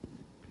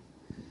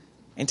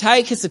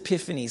 Antiochus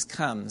Epiphanes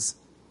comes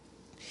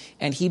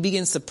and he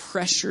begins to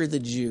pressure the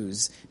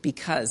Jews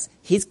because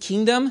his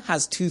kingdom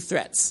has two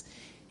threats.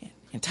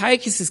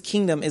 Antiochus'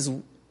 kingdom is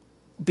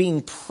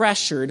being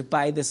pressured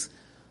by this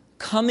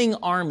coming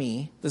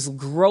army, this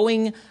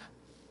growing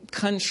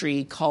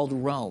country called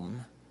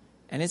Rome.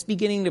 And it's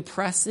beginning to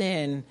press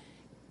in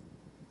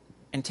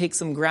and take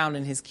some ground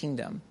in his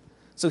kingdom.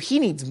 So he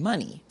needs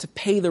money to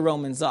pay the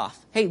Romans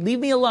off. Hey, leave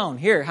me alone.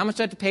 Here, how much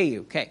do I have to pay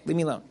you? Okay, leave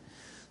me alone.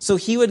 So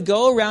he would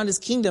go around his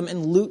kingdom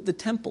and loot the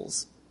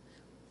temples.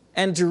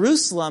 And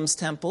Jerusalem's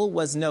temple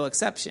was no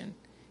exception.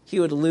 He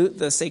would loot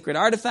the sacred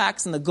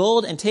artifacts and the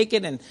gold and take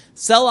it and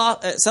sell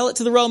it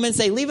to the Romans,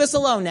 say, leave us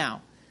alone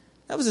now.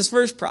 That was his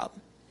first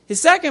problem. His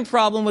second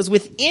problem was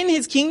within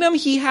his kingdom,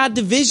 he had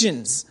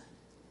divisions.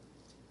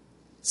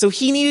 So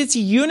he needed to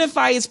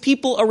unify his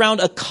people around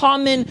a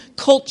common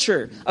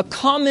culture, a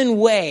common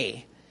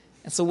way.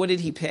 And so what did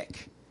he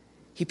pick?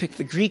 He picked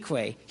the Greek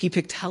way. He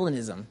picked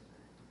Hellenism.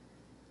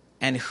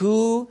 And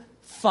who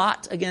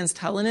fought against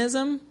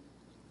Hellenism?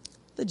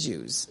 The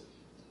Jews.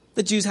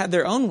 The Jews had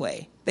their own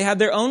way. They had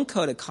their own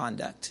code of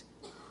conduct.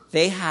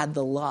 They had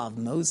the law of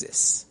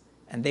Moses,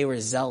 and they were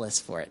zealous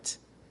for it.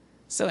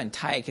 So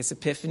Antiochus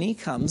Epiphanes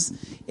comes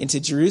into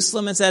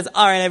Jerusalem and says,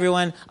 all right,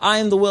 everyone, I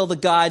am the will of the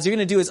gods. You're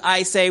going to do as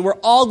I say. We're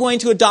all going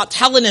to adopt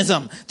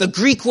Hellenism, the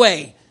Greek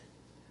way.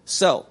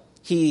 So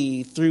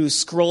he threw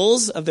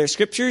scrolls of their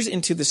scriptures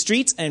into the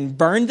streets and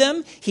burned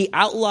them. He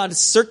outlawed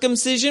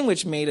circumcision,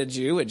 which made a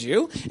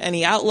Jew, and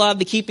he outlawed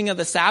the keeping of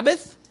the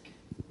Sabbath.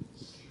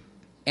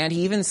 And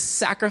he even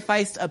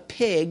sacrificed a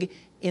pig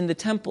in the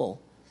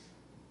temple.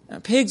 Now,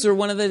 pigs were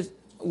one of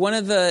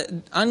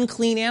the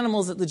unclean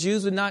animals that the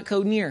Jews would not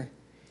go near.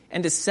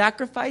 And to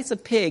sacrifice a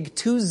pig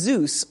to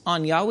Zeus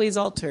on Yahweh's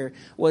altar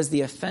was the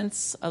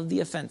offense of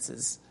the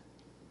offenses.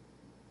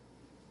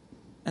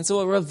 And so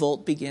a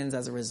revolt begins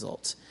as a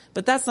result.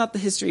 But that's not the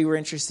history we're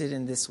interested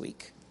in this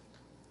week.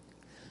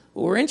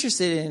 What we're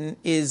interested in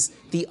is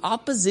the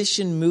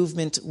opposition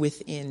movement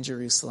within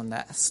Jerusalem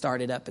that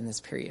started up in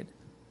this period.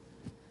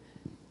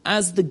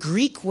 As the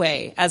Greek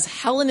way, as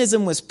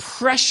Hellenism was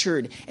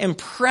pressured and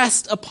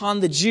pressed upon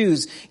the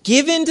Jews,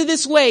 give in to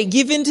this way,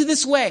 give in to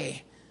this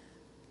way.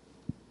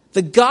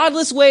 The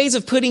godless ways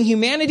of putting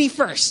humanity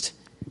first.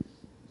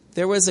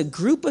 There was a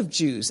group of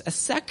Jews, a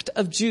sect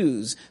of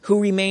Jews, who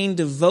remained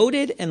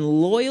devoted and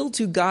loyal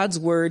to God's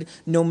word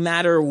no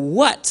matter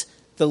what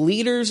the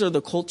leaders or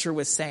the culture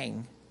was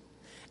saying.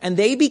 And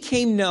they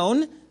became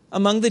known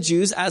among the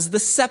Jews as the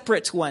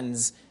separate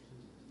ones,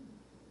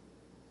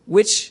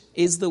 which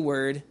is the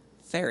word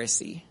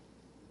Pharisee.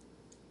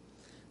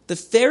 The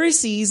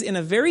Pharisees, in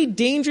a very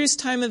dangerous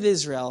time of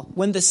Israel,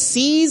 when the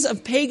seas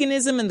of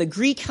paganism and the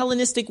Greek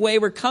Hellenistic way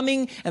were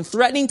coming and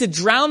threatening to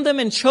drown them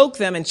and choke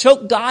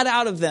God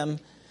out of them,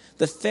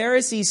 the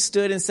Pharisees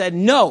stood and said,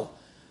 no,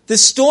 the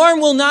storm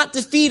will not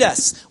defeat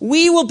us.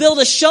 We will build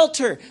a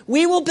shelter.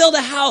 We will build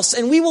a house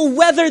and we will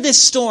weather this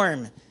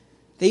storm.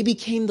 They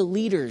became the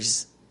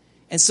leaders.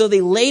 And so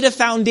they laid a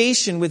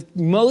foundation with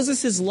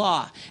Moses'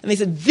 law. And they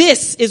said,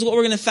 this is what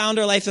we're going to found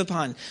our life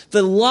upon.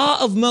 The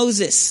law of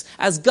Moses,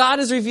 as God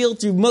is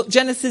revealed through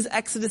Genesis,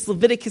 Exodus,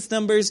 Leviticus,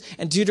 Numbers,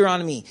 and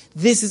Deuteronomy.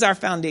 This is our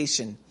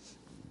foundation.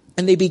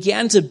 And they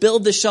began to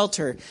build the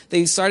shelter.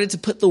 They started to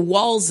put the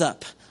walls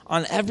up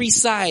on every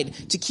side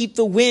to keep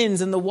the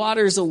winds and the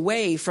waters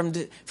away from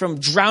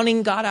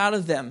drowning God out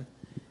of them.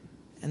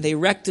 And they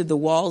erected the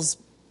walls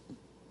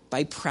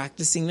by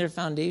practicing their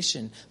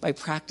foundation, by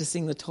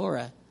practicing the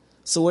Torah.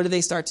 So what did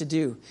they start to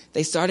do?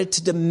 They started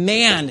to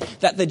demand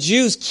that the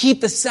Jews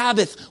keep the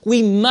Sabbath.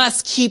 We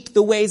must keep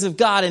the ways of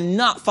God and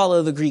not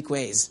follow the Greek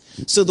ways.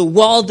 So the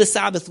wall of the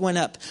Sabbath went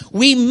up.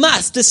 We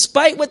must,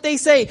 despite what they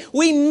say,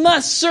 we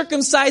must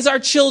circumcise our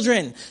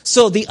children.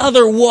 So the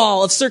other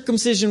wall of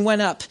circumcision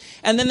went up.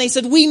 And then they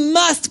said, we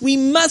must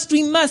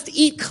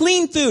eat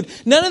clean food.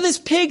 None of this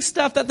pig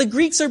stuff that the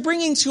Greeks are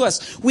bringing to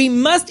us. We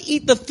must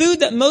eat the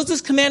food that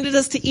Moses commanded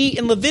us to eat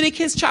in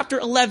Leviticus chapter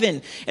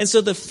 11. And so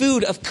the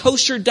food of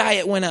kosher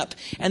diet went up.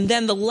 And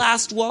then the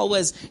last wall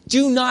was,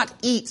 do not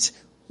eat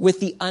with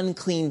the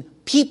unclean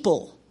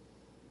people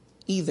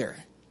either.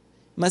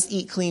 Must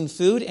eat clean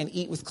food and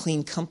eat with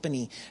clean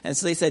company. And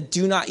so they said,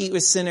 do not eat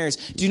with sinners.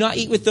 Do not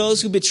eat with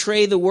those who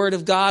betray the word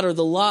of God or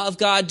the law of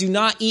God. Do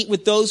not eat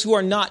with those who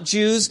are not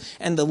Jews.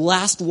 And the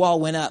last wall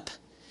went up.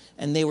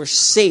 And they were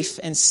safe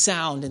and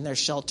sound in their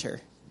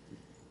shelter.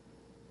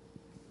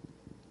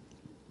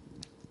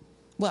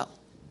 Well,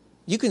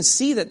 you can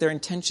see that their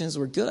intentions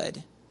were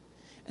good.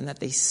 And that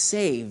they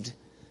saved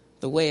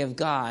the way of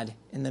God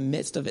in the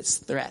midst of its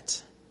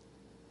threat.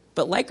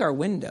 But like our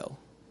window,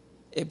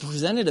 it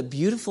presented a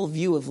beautiful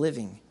view of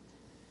living.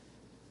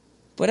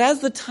 But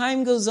as the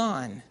time goes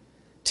on,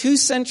 2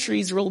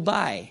 centuries roll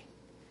by.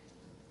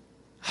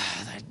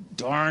 That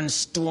darn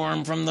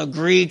storm from the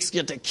Greeks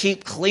get to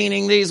keep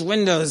cleaning these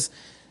windows.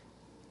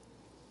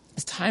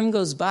 As time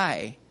goes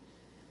by,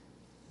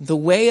 the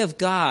way of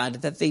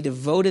God that they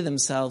devoted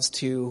themselves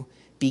to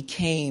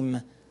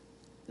became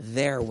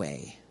their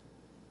way.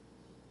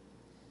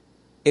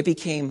 It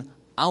became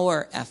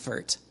our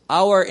effort,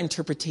 our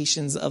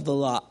interpretations of the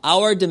law,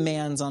 our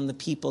demands on the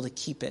people to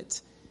keep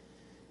it.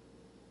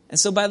 And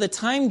so by the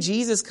time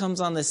Jesus comes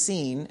on the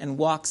scene and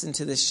walks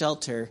into this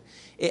shelter,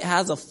 it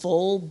has a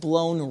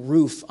full-blown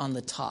roof on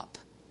the top.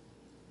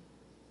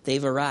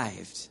 They've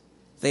arrived.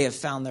 They have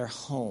found their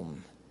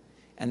home.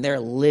 and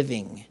they're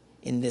living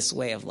in this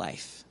way of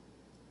life.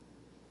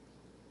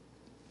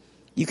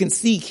 You can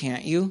see,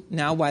 can't you,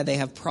 now why they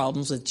have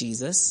problems with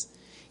Jesus.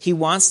 He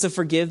wants to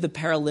forgive the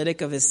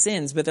paralytic of his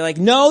sins, but they're like,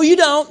 no, you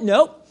don't.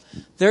 Nope.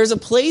 There's a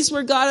place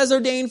where God has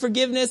ordained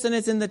forgiveness, and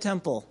it's in the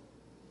temple.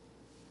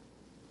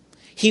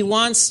 He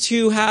wants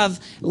to have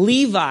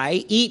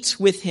Levi eat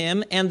with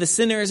him and the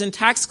sinners and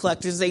tax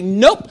collectors and say,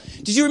 nope.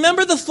 Did you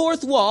remember the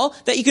fourth wall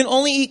that you can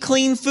only eat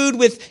clean food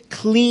with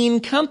clean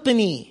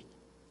company?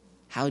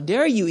 How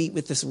dare you eat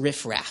with this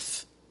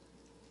riffraff?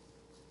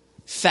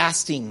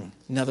 Fasting,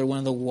 another one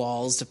of the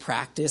walls to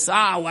practice.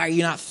 Why are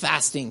you not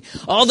fasting?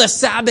 Oh, the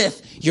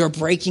Sabbath. You're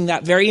breaking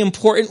that very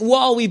important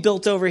wall we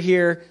built over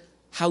here.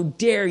 How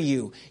dare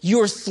you?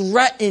 You're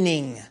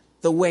threatening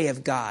the way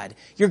of God.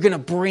 You're going to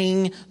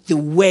bring the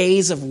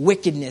ways of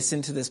wickedness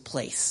into this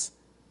place.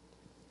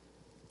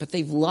 But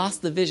they've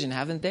lost the vision,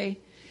 haven't they?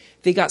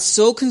 They got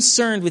so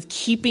concerned with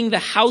keeping the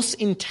house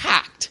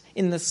intact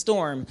in the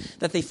storm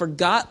that they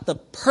forgot the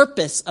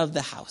purpose of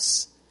the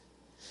house.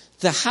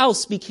 The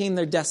house became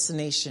their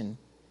destination.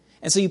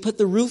 And so you put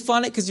the roof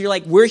on it because you're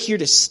like, we're here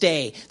to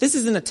stay. This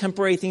isn't a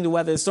temporary thing to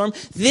weather the storm.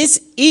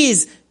 This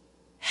is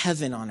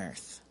heaven on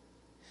earth.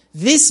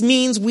 This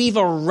means we've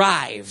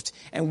arrived,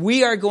 and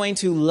we are going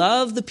to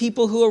love the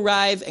people who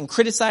arrive and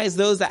criticize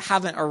those that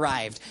haven't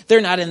arrived.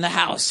 They're not in the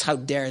house. How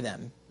dare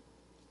them?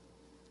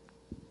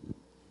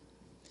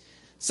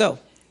 So,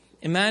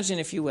 imagine,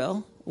 if you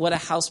will, what a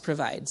house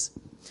provides.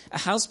 A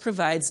house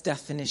provides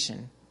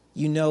definition.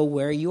 You know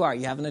where you are.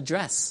 You have an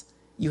address.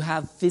 You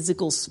have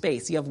physical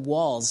space. You have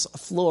walls, a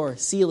floor,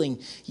 ceiling.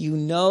 You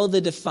know the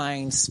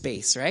defined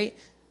space, right?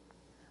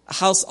 A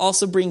house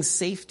also brings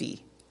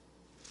safety.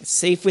 It's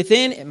safe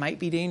within, it might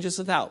be dangerous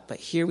without, but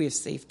here we have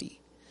safety.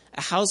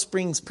 A house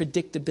brings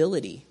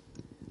predictability.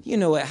 You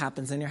know what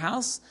happens in your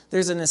house.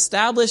 There's an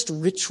established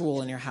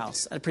ritual in your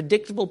house, a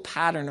predictable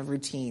pattern of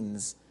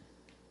routines.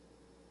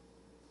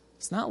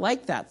 It's not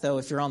like that, though,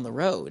 if you're on the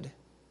road,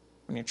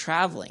 when you're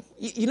traveling.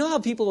 You know how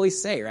people always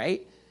say,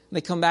 right? When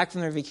they come back from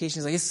their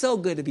vacations, like, it's so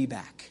good to be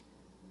back.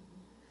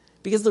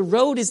 Because the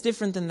road is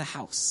different than the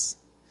house.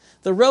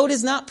 The road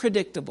is not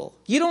predictable.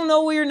 You don't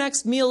know where your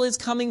next meal is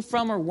coming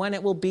from or when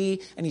it will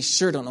be, and you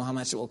sure don't know how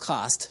much it will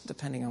cost,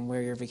 depending on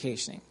where you're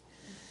vacationing.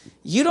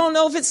 You don't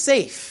know if it's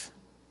safe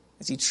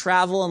as you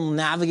travel and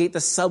navigate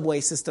the subway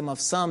system of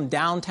some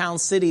downtown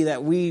city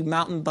that we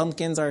mountain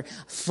bumpkins are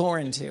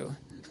foreign to.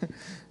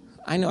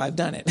 I know, I've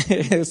done it.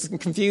 It's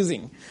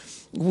confusing.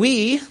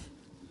 We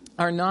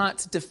are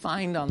not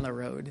defined on the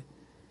road.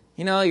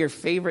 You know, your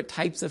favorite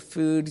types of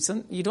food.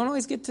 You don't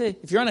always get to,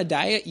 if you're on a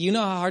diet, you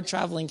know how hard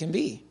traveling can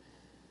be.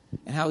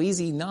 And how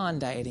easy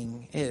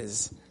non-dieting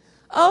is.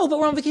 Oh, but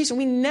we're on vacation.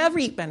 We never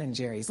eat Ben &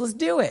 Jerry's. Let's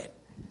do it.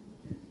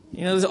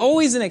 You know, there's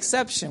always an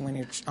exception when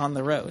you're on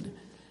the road.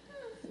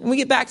 And we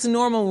get back to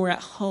normal when we're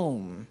at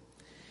home.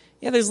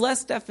 Yeah, there's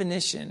less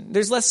definition.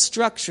 There's less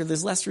structure.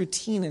 There's less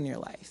routine in your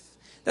life.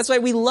 That's why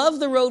we love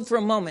the road for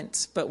a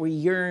moment, but we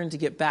yearn to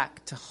get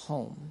back to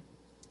home.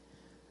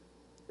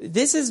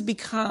 This has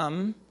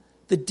become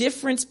the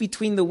difference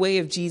between the way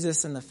of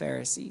Jesus and the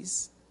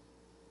Pharisees.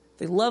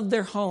 They love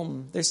their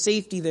home, their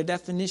safety, their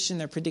definition,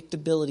 their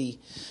predictability.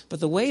 But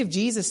the way of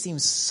Jesus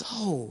seems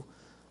so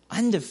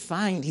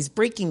undefined. He's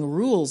breaking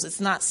rules. It's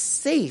not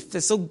safe.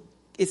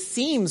 It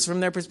seems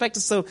from their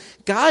perspective so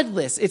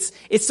godless.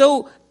 It's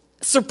so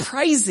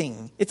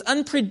surprising. It's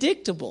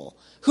unpredictable.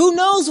 Who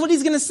knows what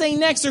he's going to say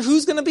next or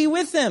who's going to be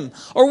with him?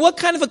 Or what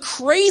kind of a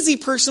crazy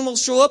person will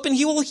show up and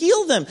he will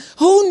heal them?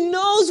 Who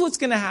knows what's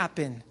going to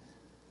happen?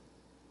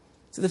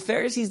 So the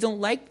Pharisees don't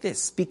like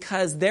this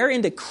because they're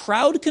into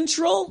crowd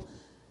control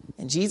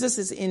and Jesus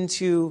is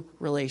into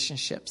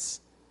relationships.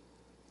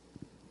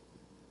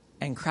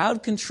 And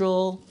crowd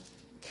control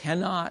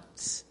cannot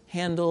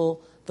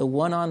handle the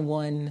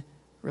one-on-one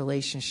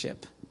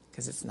relationship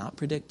because it's not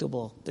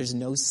predictable. There's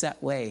no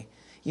set way.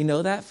 You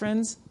know that,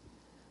 friends?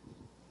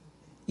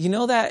 You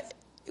know that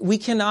we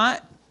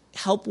cannot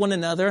help one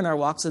another in our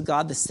walks with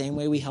God the same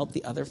way we help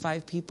the other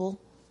 5 people?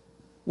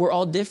 We're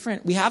all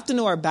different. We have to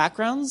know our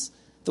backgrounds,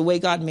 the way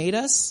God made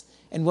us,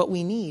 and what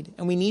we need.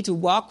 And we need to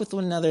walk with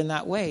one another in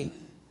that way.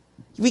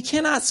 We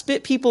cannot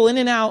spit people in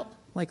and out.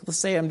 Like, let's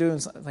say I'm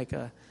doing like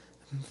a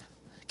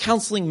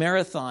counseling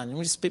marathon. And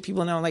we just spit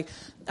people in and out. Like,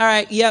 all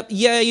right, yep,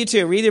 yeah, you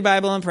too. Read your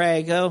Bible and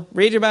pray. Go.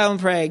 Read your Bible and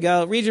pray.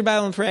 Go. Read your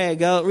Bible and pray.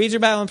 Go. Read your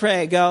Bible and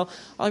pray. Go.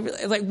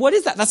 Like, what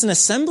is that? That's an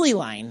assembly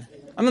line.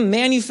 I'm a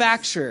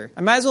manufacturer.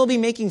 I might as well be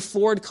making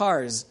Ford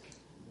cars.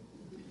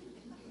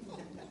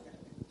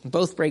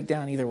 Both break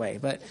down either way,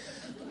 but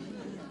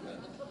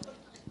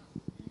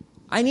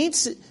I need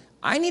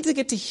to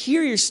get to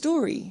hear your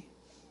story.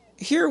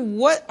 Hear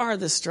what are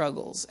the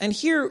struggles and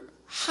hear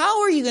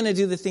how are you going to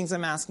do the things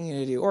I'm asking you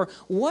to do? Or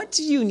what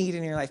do you need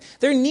in your life?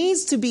 There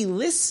needs to be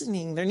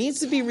listening. There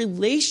needs to be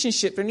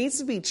relationship. There needs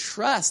to be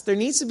trust. There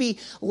needs to be,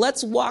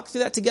 let's walk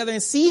through that together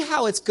and see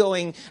how it's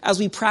going as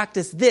we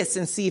practice this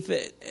and see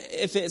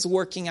if it's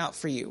working out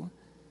for you.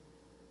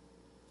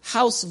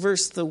 House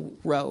versus the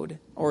road,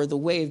 or the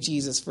way of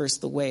Jesus versus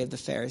the way of the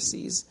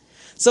Pharisees.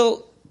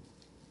 So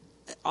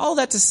all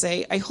that to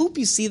say, I hope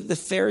you see that the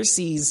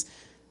Pharisees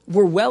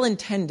were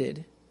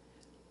well-intended,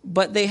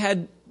 but they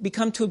had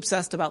become too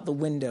obsessed about the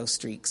window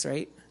streaks,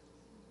 right?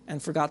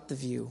 And forgot the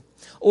view.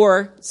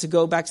 Or, to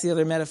go back to the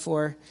other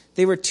metaphor,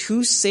 they were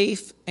too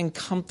safe and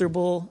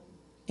comfortable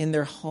in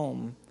their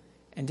home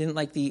and didn't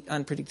like the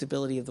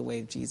unpredictability of the way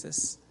of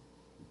Jesus.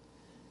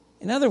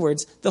 In other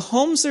words, the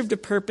home served a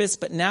purpose,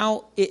 but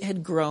now it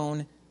had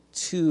grown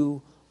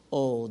too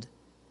old.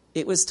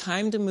 It was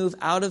time to move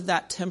out of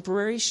that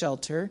temporary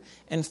shelter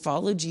and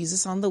follow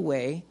Jesus on the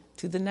way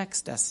to the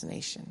next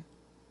destination.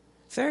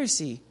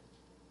 Pharisee,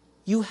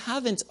 you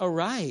haven't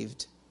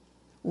arrived.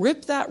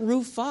 Rip that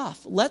roof off.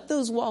 Let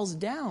those walls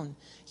down.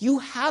 You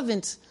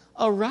haven't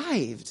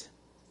arrived.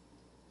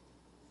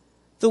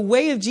 The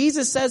way of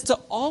Jesus says to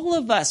all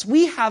of us,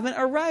 we haven't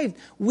arrived.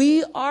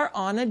 We are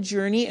on a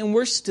journey and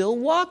we're still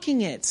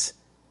walking it.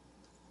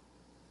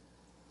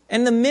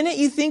 And the minute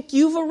you think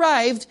you've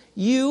arrived,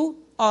 you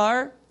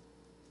are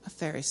a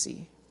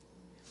Pharisee.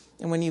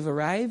 And when you've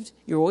arrived,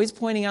 you're always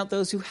pointing out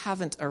those who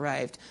haven't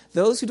arrived.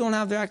 Those who don't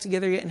have their act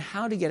together yet and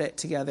how to get it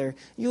together.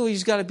 You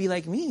always got to be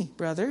like me,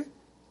 brother.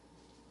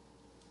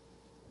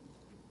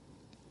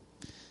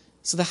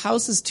 So the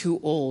house is too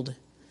old.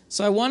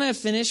 So I want to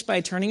finish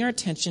by turning our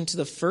attention to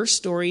the first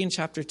story in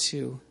chapter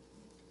 2.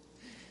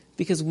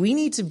 Because we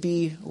need to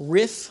be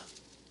roof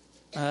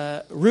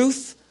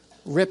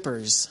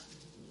rippers.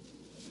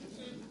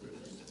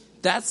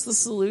 That's the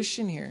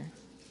solution here.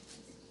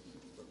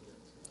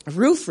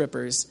 Roof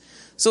rippers.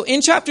 So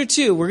in chapter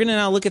 2, we're going to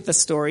now look at the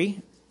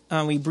story.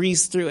 We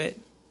breeze through it.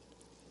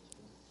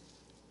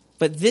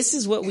 But this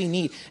is what we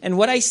need. And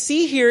what I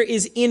see here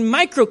is in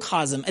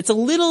microcosm. It's a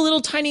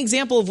little tiny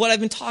example of what I've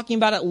been talking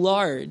about at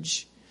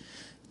large.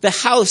 The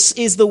house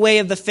is the way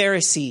of the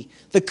Pharisee.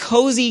 The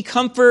cozy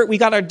comfort. We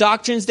got our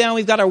doctrines down.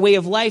 We've got our way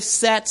of life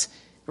set.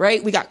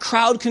 Right? We got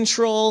crowd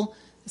control.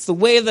 It's the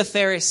way of the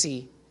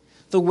Pharisee.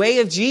 The way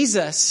of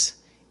Jesus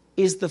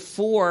is the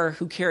four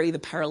who carry the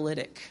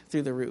paralytic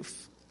through the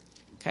roof.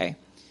 Okay?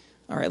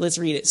 All right, let's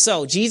read it.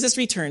 So, Jesus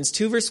returns,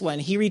 2 verse 1.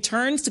 He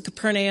returns to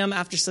Capernaum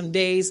after some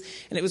days,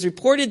 and it was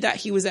reported that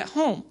he was at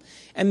home.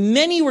 And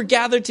many were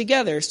gathered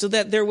together, so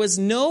that there was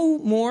no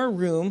more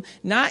room,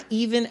 not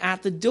even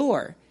at the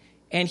door.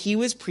 And he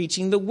was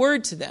preaching the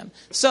word to them.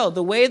 So,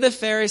 the way the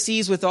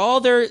Pharisees, with all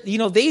their, they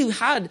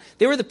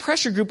were the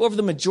pressure group over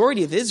the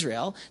majority of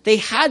Israel. They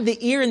had the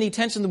ear and the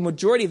attention of the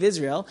majority of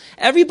Israel.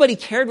 Everybody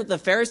cared what the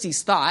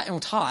Pharisees thought and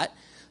taught.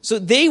 So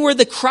they were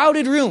the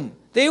crowded room.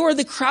 They were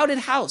the crowded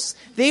house.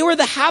 They were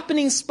the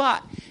happening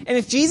spot. And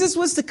if Jesus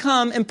was to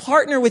come and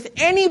partner with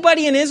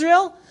anybody in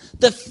Israel,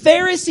 the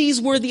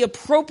Pharisees were the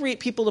appropriate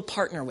people to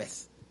partner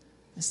with.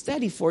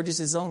 Instead, he forges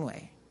his own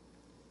way.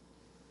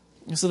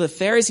 And so the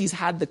Pharisees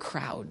had the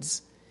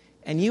crowds.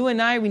 And you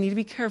and I, we need to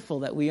be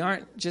careful that we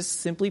aren't just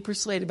simply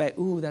persuaded by,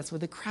 that's where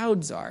the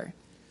crowds are.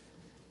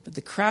 But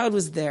the crowd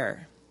was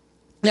there.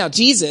 Now,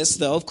 Jesus,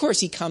 though, of course,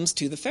 he comes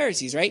to the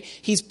Pharisees, right?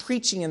 He's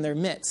preaching in their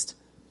midst.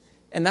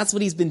 And that's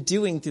what he's been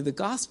doing through the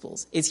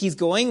Gospels, is he's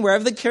going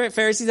wherever the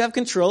Pharisees have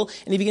control,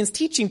 and he begins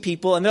teaching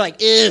people, and they're like,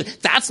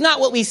 that's not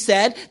what we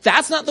said.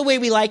 That's not the way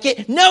we like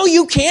it. No,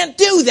 you can't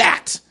do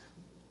that.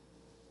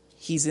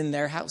 He's in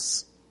their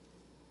house.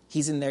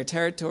 He's in their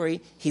territory.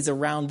 He's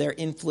around their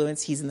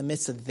influence. He's in the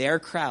midst of their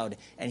crowd,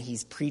 and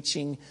he's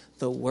preaching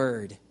the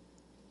word.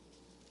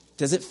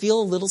 Does it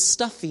feel a little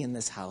stuffy in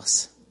this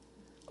house?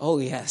 Oh,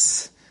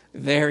 yes.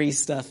 Very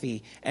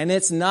stuffy. And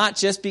it's not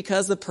just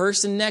because the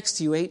person next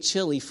to you ate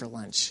chili for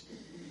lunch.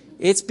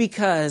 It's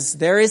because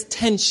there is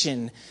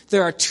tension.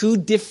 There are two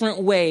different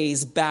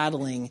ways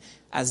battling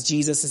as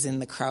Jesus is in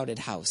the crowded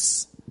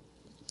house.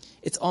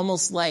 It's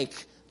almost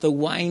like the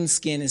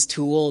wineskin is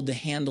too old to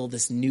handle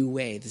this new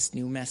way, this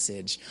new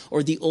message.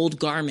 Or the old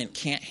garment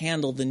can't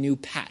handle the new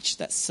patch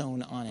that's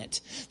sewn on it.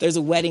 There's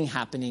a wedding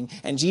happening,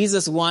 and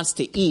Jesus wants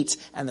to eat,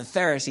 and the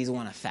Pharisees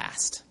want to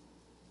fast.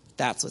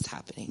 That's what's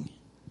happening.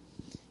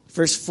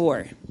 Verse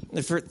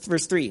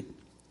 3.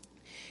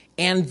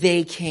 And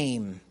they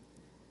came.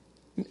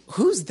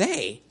 Who's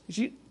they?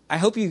 I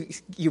hope you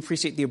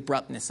appreciate the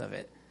abruptness of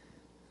it.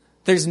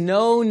 There's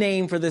no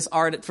name for this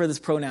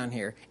pronoun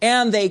here.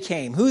 And they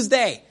came. Who's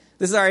they?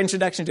 This is our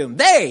introduction to him.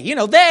 They.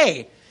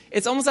 They.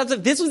 It's almost as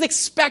if this was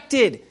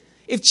expected.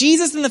 If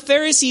Jesus and the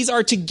Pharisees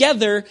are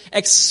together,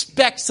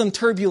 expect some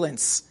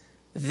turbulence.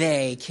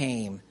 They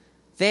came.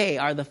 They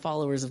are the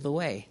followers of the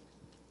way.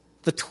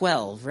 The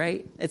 12,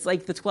 right? It's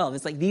like the 12.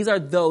 It's like these are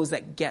those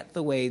that get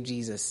the way of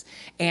Jesus.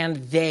 And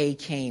they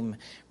came,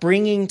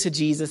 bringing to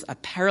Jesus a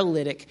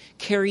paralytic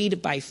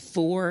carried by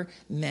 4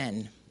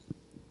 men.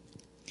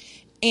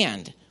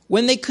 And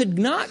when they could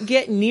not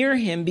get near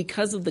him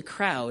because of the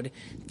crowd,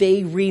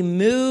 they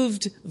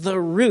removed the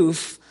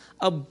roof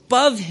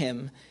above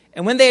him.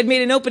 And when they had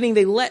made an opening,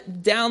 they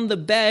let down the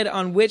bed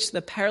on which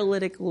the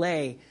paralytic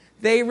lay.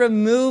 They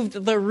removed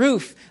the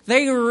roof.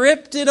 They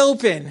ripped it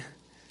open.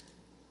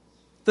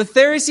 The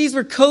Pharisees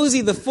were cozy.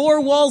 The 4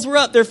 walls were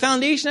up. Their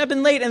foundation had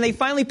been laid, and they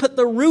finally put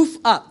the roof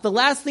up. The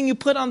last thing you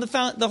put on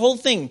the whole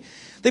thing.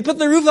 They put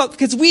the roof up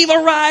because we've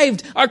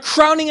arrived. Our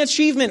crowning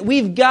achievement.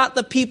 We've got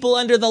the people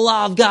under the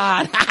law of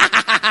God.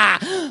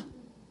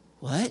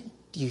 What?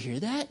 Do you hear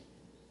that?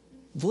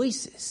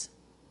 Voices.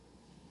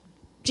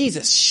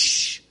 Jesus,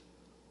 shh.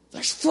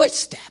 There's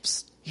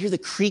footsteps. You hear the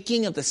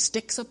creaking of the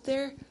sticks up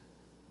there?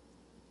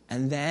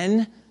 And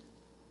then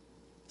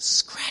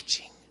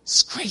scratching,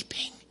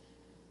 scraping.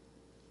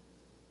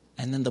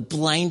 And then the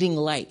blinding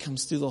light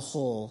comes through the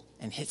hole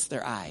and hits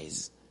their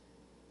eyes.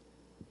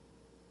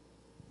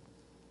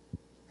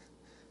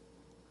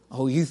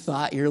 Oh, you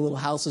thought your little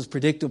house was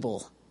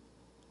predictable.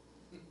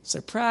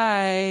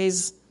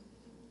 Surprise!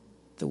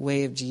 The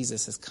way of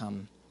Jesus has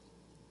come.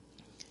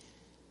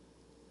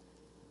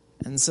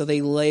 And so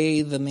they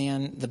lay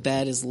the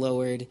bed is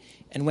lowered.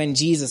 And when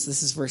Jesus,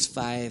 this is verse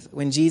 5,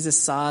 when Jesus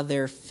saw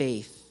their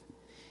faith,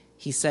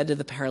 he said to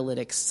the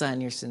paralytic,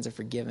 "Son, your sins are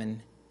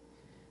forgiven."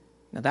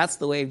 Now that's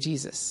the way of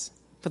Jesus.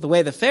 But the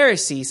way of the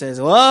Pharisee says,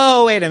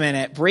 whoa, wait a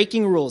minute,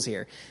 breaking rules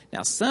here.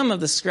 Now some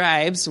of the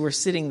scribes were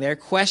sitting there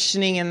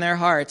questioning in their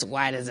hearts,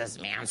 why does this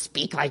man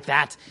speak like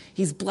that?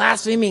 He's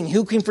blaspheming.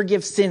 Who can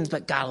forgive sins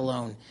but God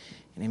alone?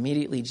 And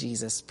immediately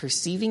Jesus,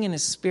 perceiving in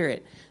his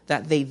spirit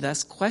that they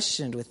thus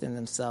questioned within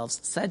themselves,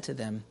 said to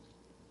them,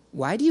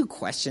 "Why do you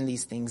question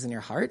these things in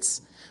your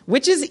hearts?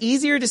 Which is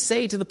easier to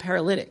say to the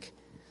paralytic,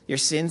 'Your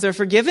sins are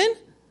forgiven,'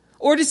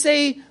 or to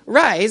say,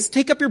 'Rise,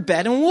 take up your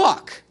bed and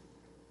walk'?"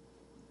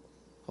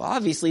 Well,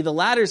 obviously, the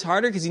latter is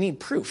harder because you need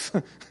proof,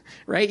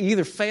 right? You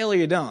either fail or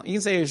you don't. You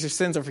can say your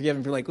sins are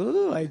forgiven. You're like,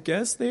 oh, I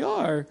guess they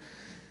are.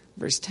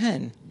 Verse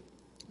 10,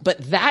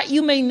 "But that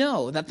you may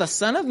know that the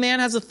Son of Man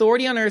has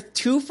authority on earth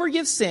to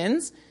forgive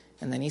sins."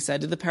 And then he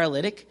said to the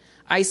paralytic,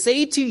 "I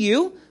say to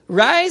you,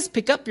 rise,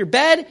 pick up your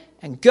bed,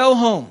 and go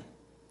home."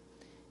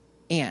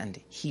 And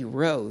he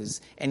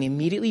rose and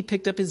immediately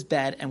picked up his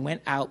bed and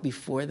went out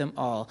before them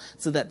all,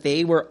 so that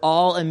they were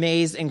all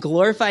amazed and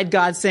glorified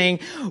God,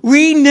 saying,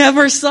 "We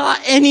never saw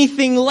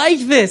anything like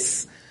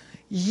this."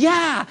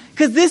 Yeah,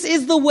 because this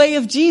is the way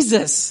of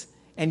Jesus.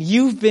 And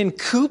you've been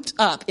cooped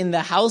up in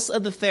the house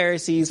of the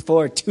Pharisees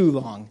for too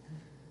long.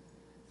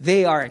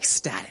 They are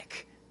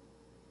ecstatic.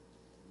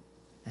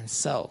 And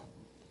so,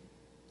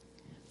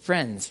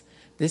 friends,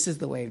 this is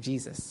the way of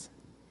Jesus.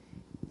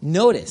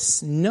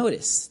 Notice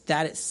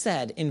that it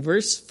said in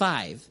verse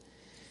 5,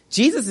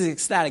 Jesus is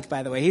ecstatic,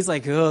 by the way. He's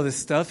like, oh, the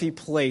stuffy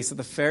place that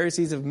the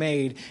Pharisees have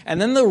made. And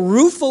then the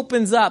roof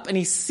opens up and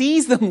he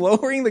sees them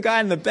lowering the guy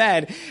in the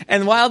bed.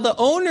 And while the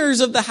owners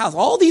of the house,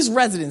 all these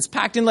residents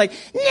packed in like,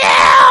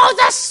 no,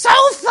 the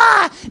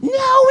sofa!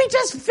 No, we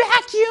just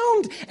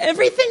vacuumed!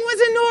 Everything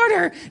was in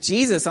order!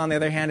 Jesus, on the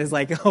other hand, is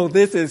like, oh,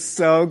 this is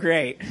so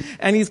great.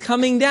 And he's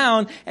coming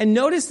down. And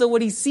notice that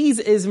what he sees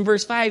is in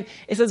verse 5,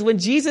 it says, when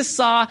Jesus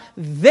saw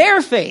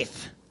their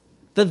faith,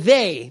 the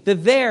they, the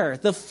there,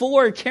 the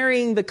four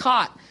carrying the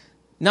cot,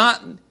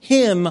 not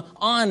him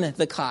on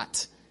the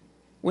cot.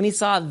 When he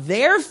saw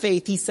their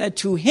faith, he said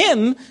to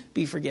him,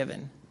 "Be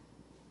forgiven."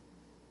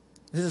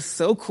 This is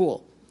so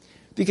cool.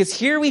 Because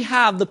here we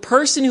have the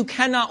person who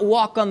cannot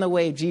walk on the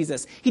way of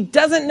Jesus. He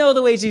doesn't know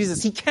the way of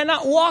Jesus. He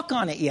cannot walk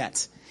on it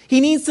yet.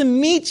 He needs to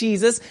meet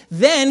Jesus.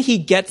 Then he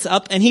gets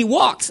up and he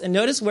walks. And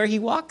notice where he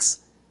walks.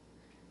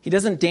 He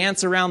doesn't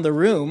dance around the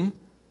room.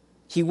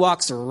 He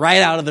walks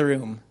right out of the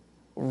room.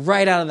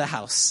 Right out of the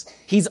house.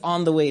 He's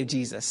on the way of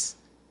Jesus.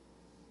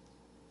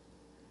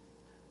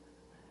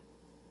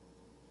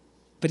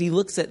 But he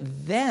looks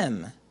at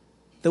them,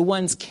 the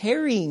ones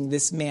carrying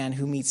this man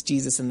who meets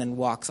Jesus and then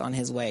walks on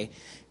his way,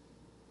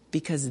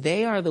 because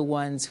they are the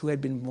ones who had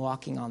been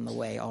walking on the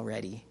way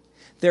already.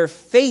 Their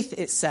faith,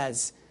 it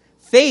says,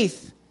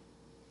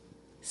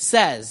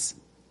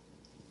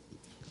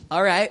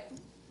 all right,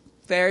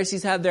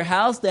 Pharisees have their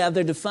house, they have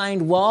their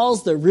defined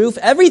walls, their roof,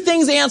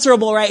 everything's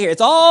answerable right here.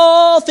 It's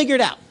all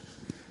figured out.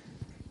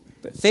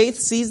 But faith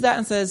sees that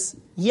and says,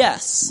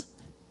 yes,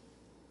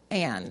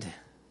 and.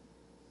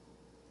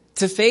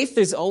 To faith,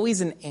 there's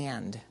always an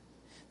and.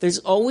 There's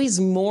always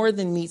more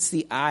than meets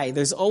the eye.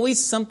 There's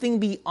always something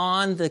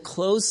beyond the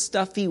closed,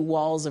 stuffy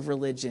walls of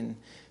religion.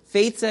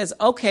 Faith says,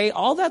 okay,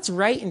 all that's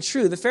right and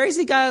true. The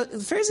Pharisees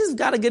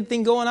got a good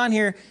thing going on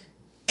here.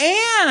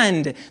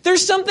 And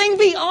there's something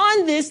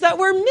beyond this that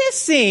we're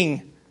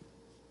missing.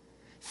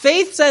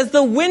 Faith says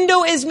the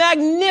window is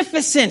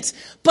magnificent,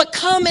 but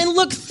come and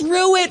look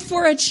through it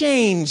for a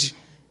change.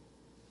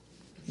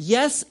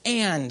 Yes,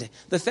 and.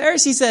 The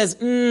Pharisee says,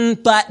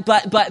 but.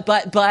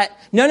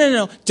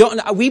 No.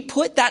 Don't. We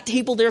put that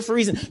table there for a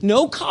reason.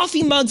 No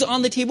coffee mugs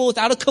on the table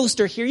without a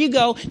coaster. Here you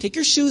go. Take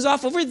your shoes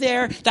off over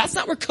there. That's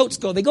not where coats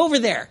go. They go over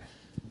there.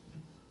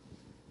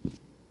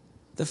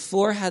 The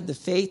four had the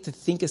faith to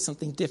think of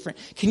something different.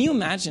 Can you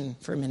imagine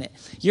for a minute?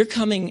 You're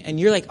coming and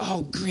you're like,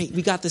 oh, great,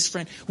 we got this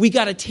friend. We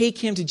got to take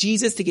him to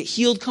Jesus to get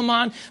healed. Come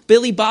on,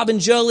 Billy, Bob, and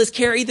Joe, let's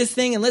carry this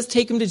thing and let's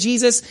take him to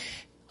Jesus.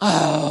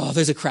 Oh,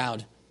 there's a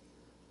crowd.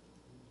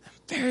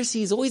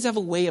 Pharisees always have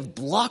a way of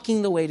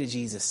blocking the way to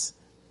Jesus.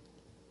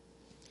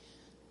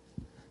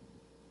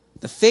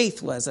 The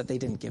faith was that they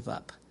didn't give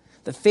up.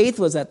 The faith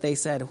was that they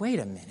said, wait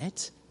a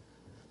minute.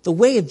 The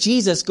way of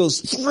Jesus goes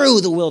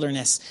through the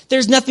wilderness.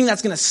 There's nothing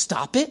that's going to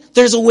stop it.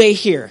 There's a way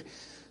here.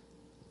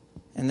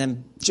 And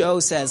then Joe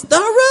says, the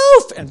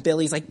roof. And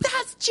Billy's like,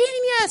 that's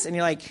genius. And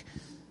you're like,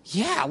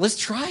 yeah, let's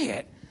try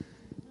it.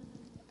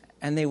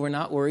 And they were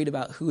not worried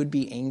about who would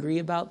be angry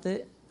about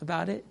it.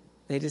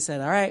 They just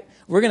said, all right,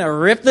 we're going to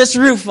rip this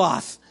roof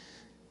off.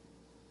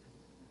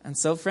 And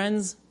so,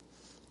 friends,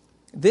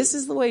 this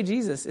is the way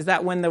Jesus, is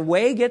that when the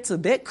way gets a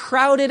bit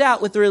crowded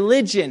out with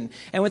religion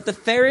and with the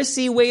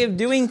Pharisee way of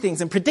doing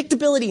things and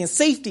predictability and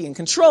safety and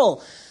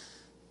control,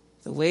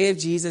 the way of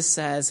Jesus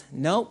says,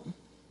 nope,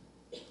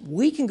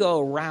 we can go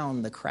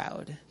around the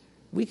crowd.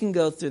 We can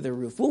go through the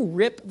roof. We'll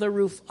rip the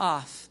roof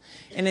off.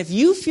 And if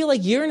you feel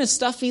like you're in a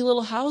stuffy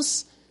little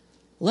house,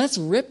 let's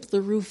rip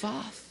the roof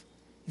off.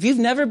 If you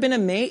haven't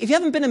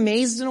been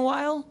amazed in a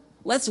while,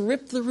 let's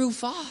rip the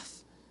roof off.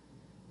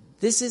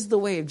 This is the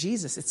way of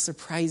Jesus. It's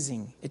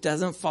surprising. It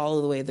doesn't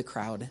follow the way of the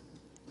crowd.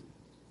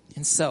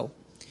 And so,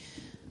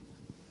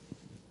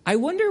 I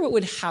wonder what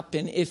would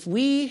happen if what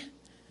we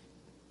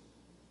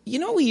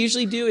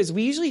usually do is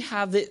we usually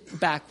have it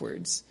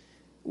backwards.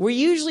 We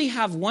usually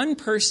have one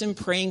person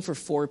praying for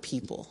 4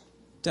 people,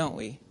 don't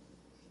we?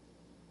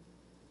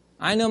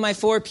 I know my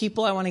 4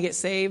 people I want to get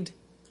saved.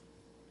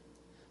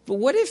 But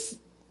what if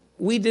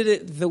we did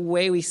it the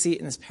way we see it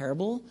in this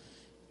parable,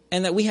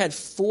 and that we had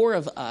 4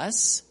 of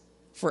us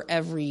for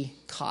every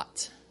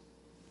cot?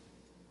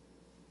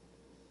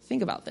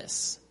 Think about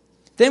this.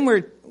 Then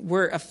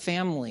we're a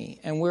family,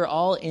 and we're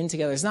all in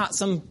together. It's not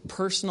some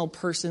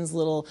person's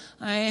little,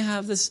 I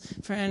have this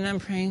friend, I'm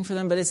praying for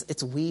them, but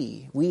it's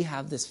we. We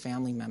have this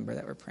family member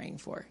that we're praying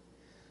for.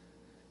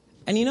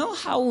 And you know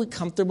how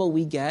comfortable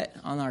we get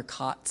on our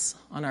cots,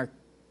 on our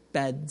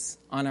beds,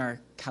 on our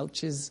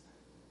couches?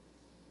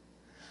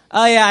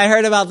 Oh yeah, I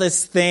heard about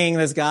this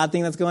God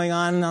thing that's going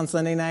on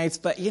Sunday nights,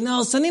 but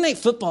Sunday night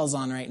football's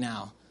on right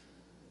now.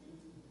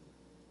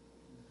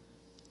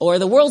 Or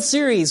the World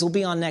Series will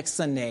be on next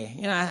Sunday.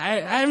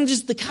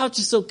 The couch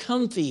is so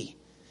comfy.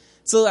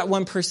 So that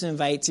one person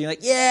invites you, like,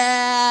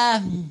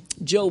 yeah,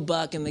 Joe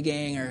Buck and the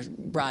gang are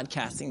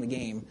broadcasting the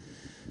game.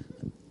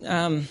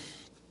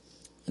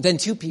 Then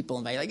 2 people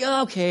invite, like,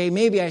 oh, okay,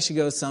 maybe I should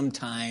go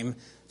sometime.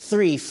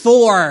 3,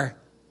 4.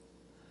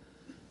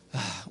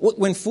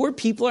 When 4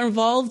 people are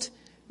involved,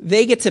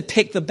 they get to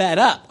pick the bed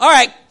up. All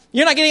right,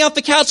 you're not getting off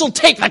the couch, we'll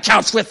take the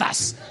couch with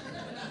us.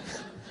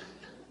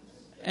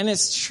 And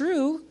it's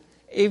true.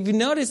 If you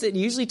notice, it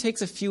usually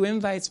takes a few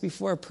invites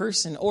before a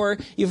person. Or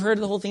you've heard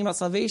the whole thing about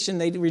salvation.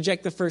 They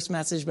reject the first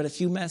message, but a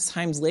few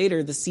times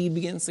later, the seed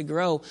begins to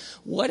grow.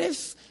 What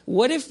if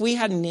we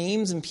had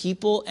names and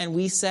people and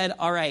we said,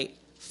 all right,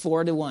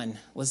 4-1,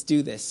 let's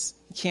do this.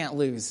 You can't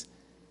lose.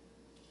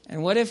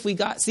 And what if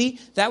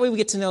that way we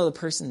get to know the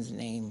person's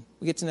name.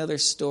 We get to know their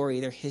story,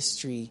 their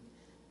history,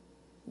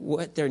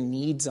 what their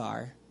needs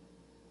are.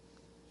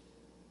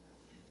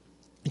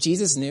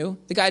 Jesus knew.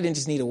 The guy didn't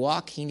just need to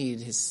walk. He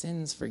needed his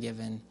sins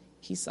forgiven.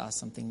 He saw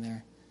something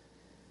there.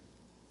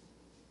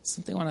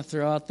 Something I want to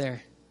throw out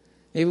there.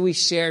 Maybe we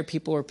share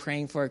people we're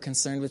praying for,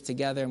 concerned with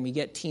together, and we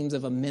get teams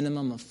of a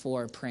minimum of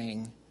 4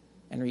 praying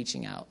and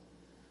reaching out.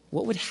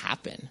 What would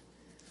happen?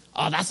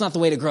 Oh, that's not the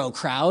way to grow a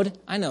crowd.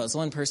 I know, it's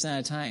 1 person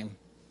at a time.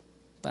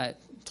 But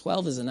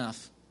 12 is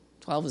enough.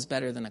 12 is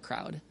better than a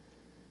crowd.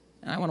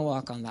 And I want to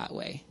walk on that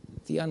way.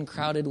 The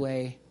uncrowded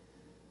way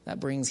that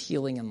brings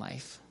healing and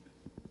life.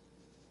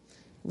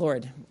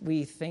 Lord,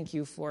 we thank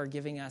you for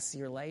giving us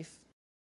your life.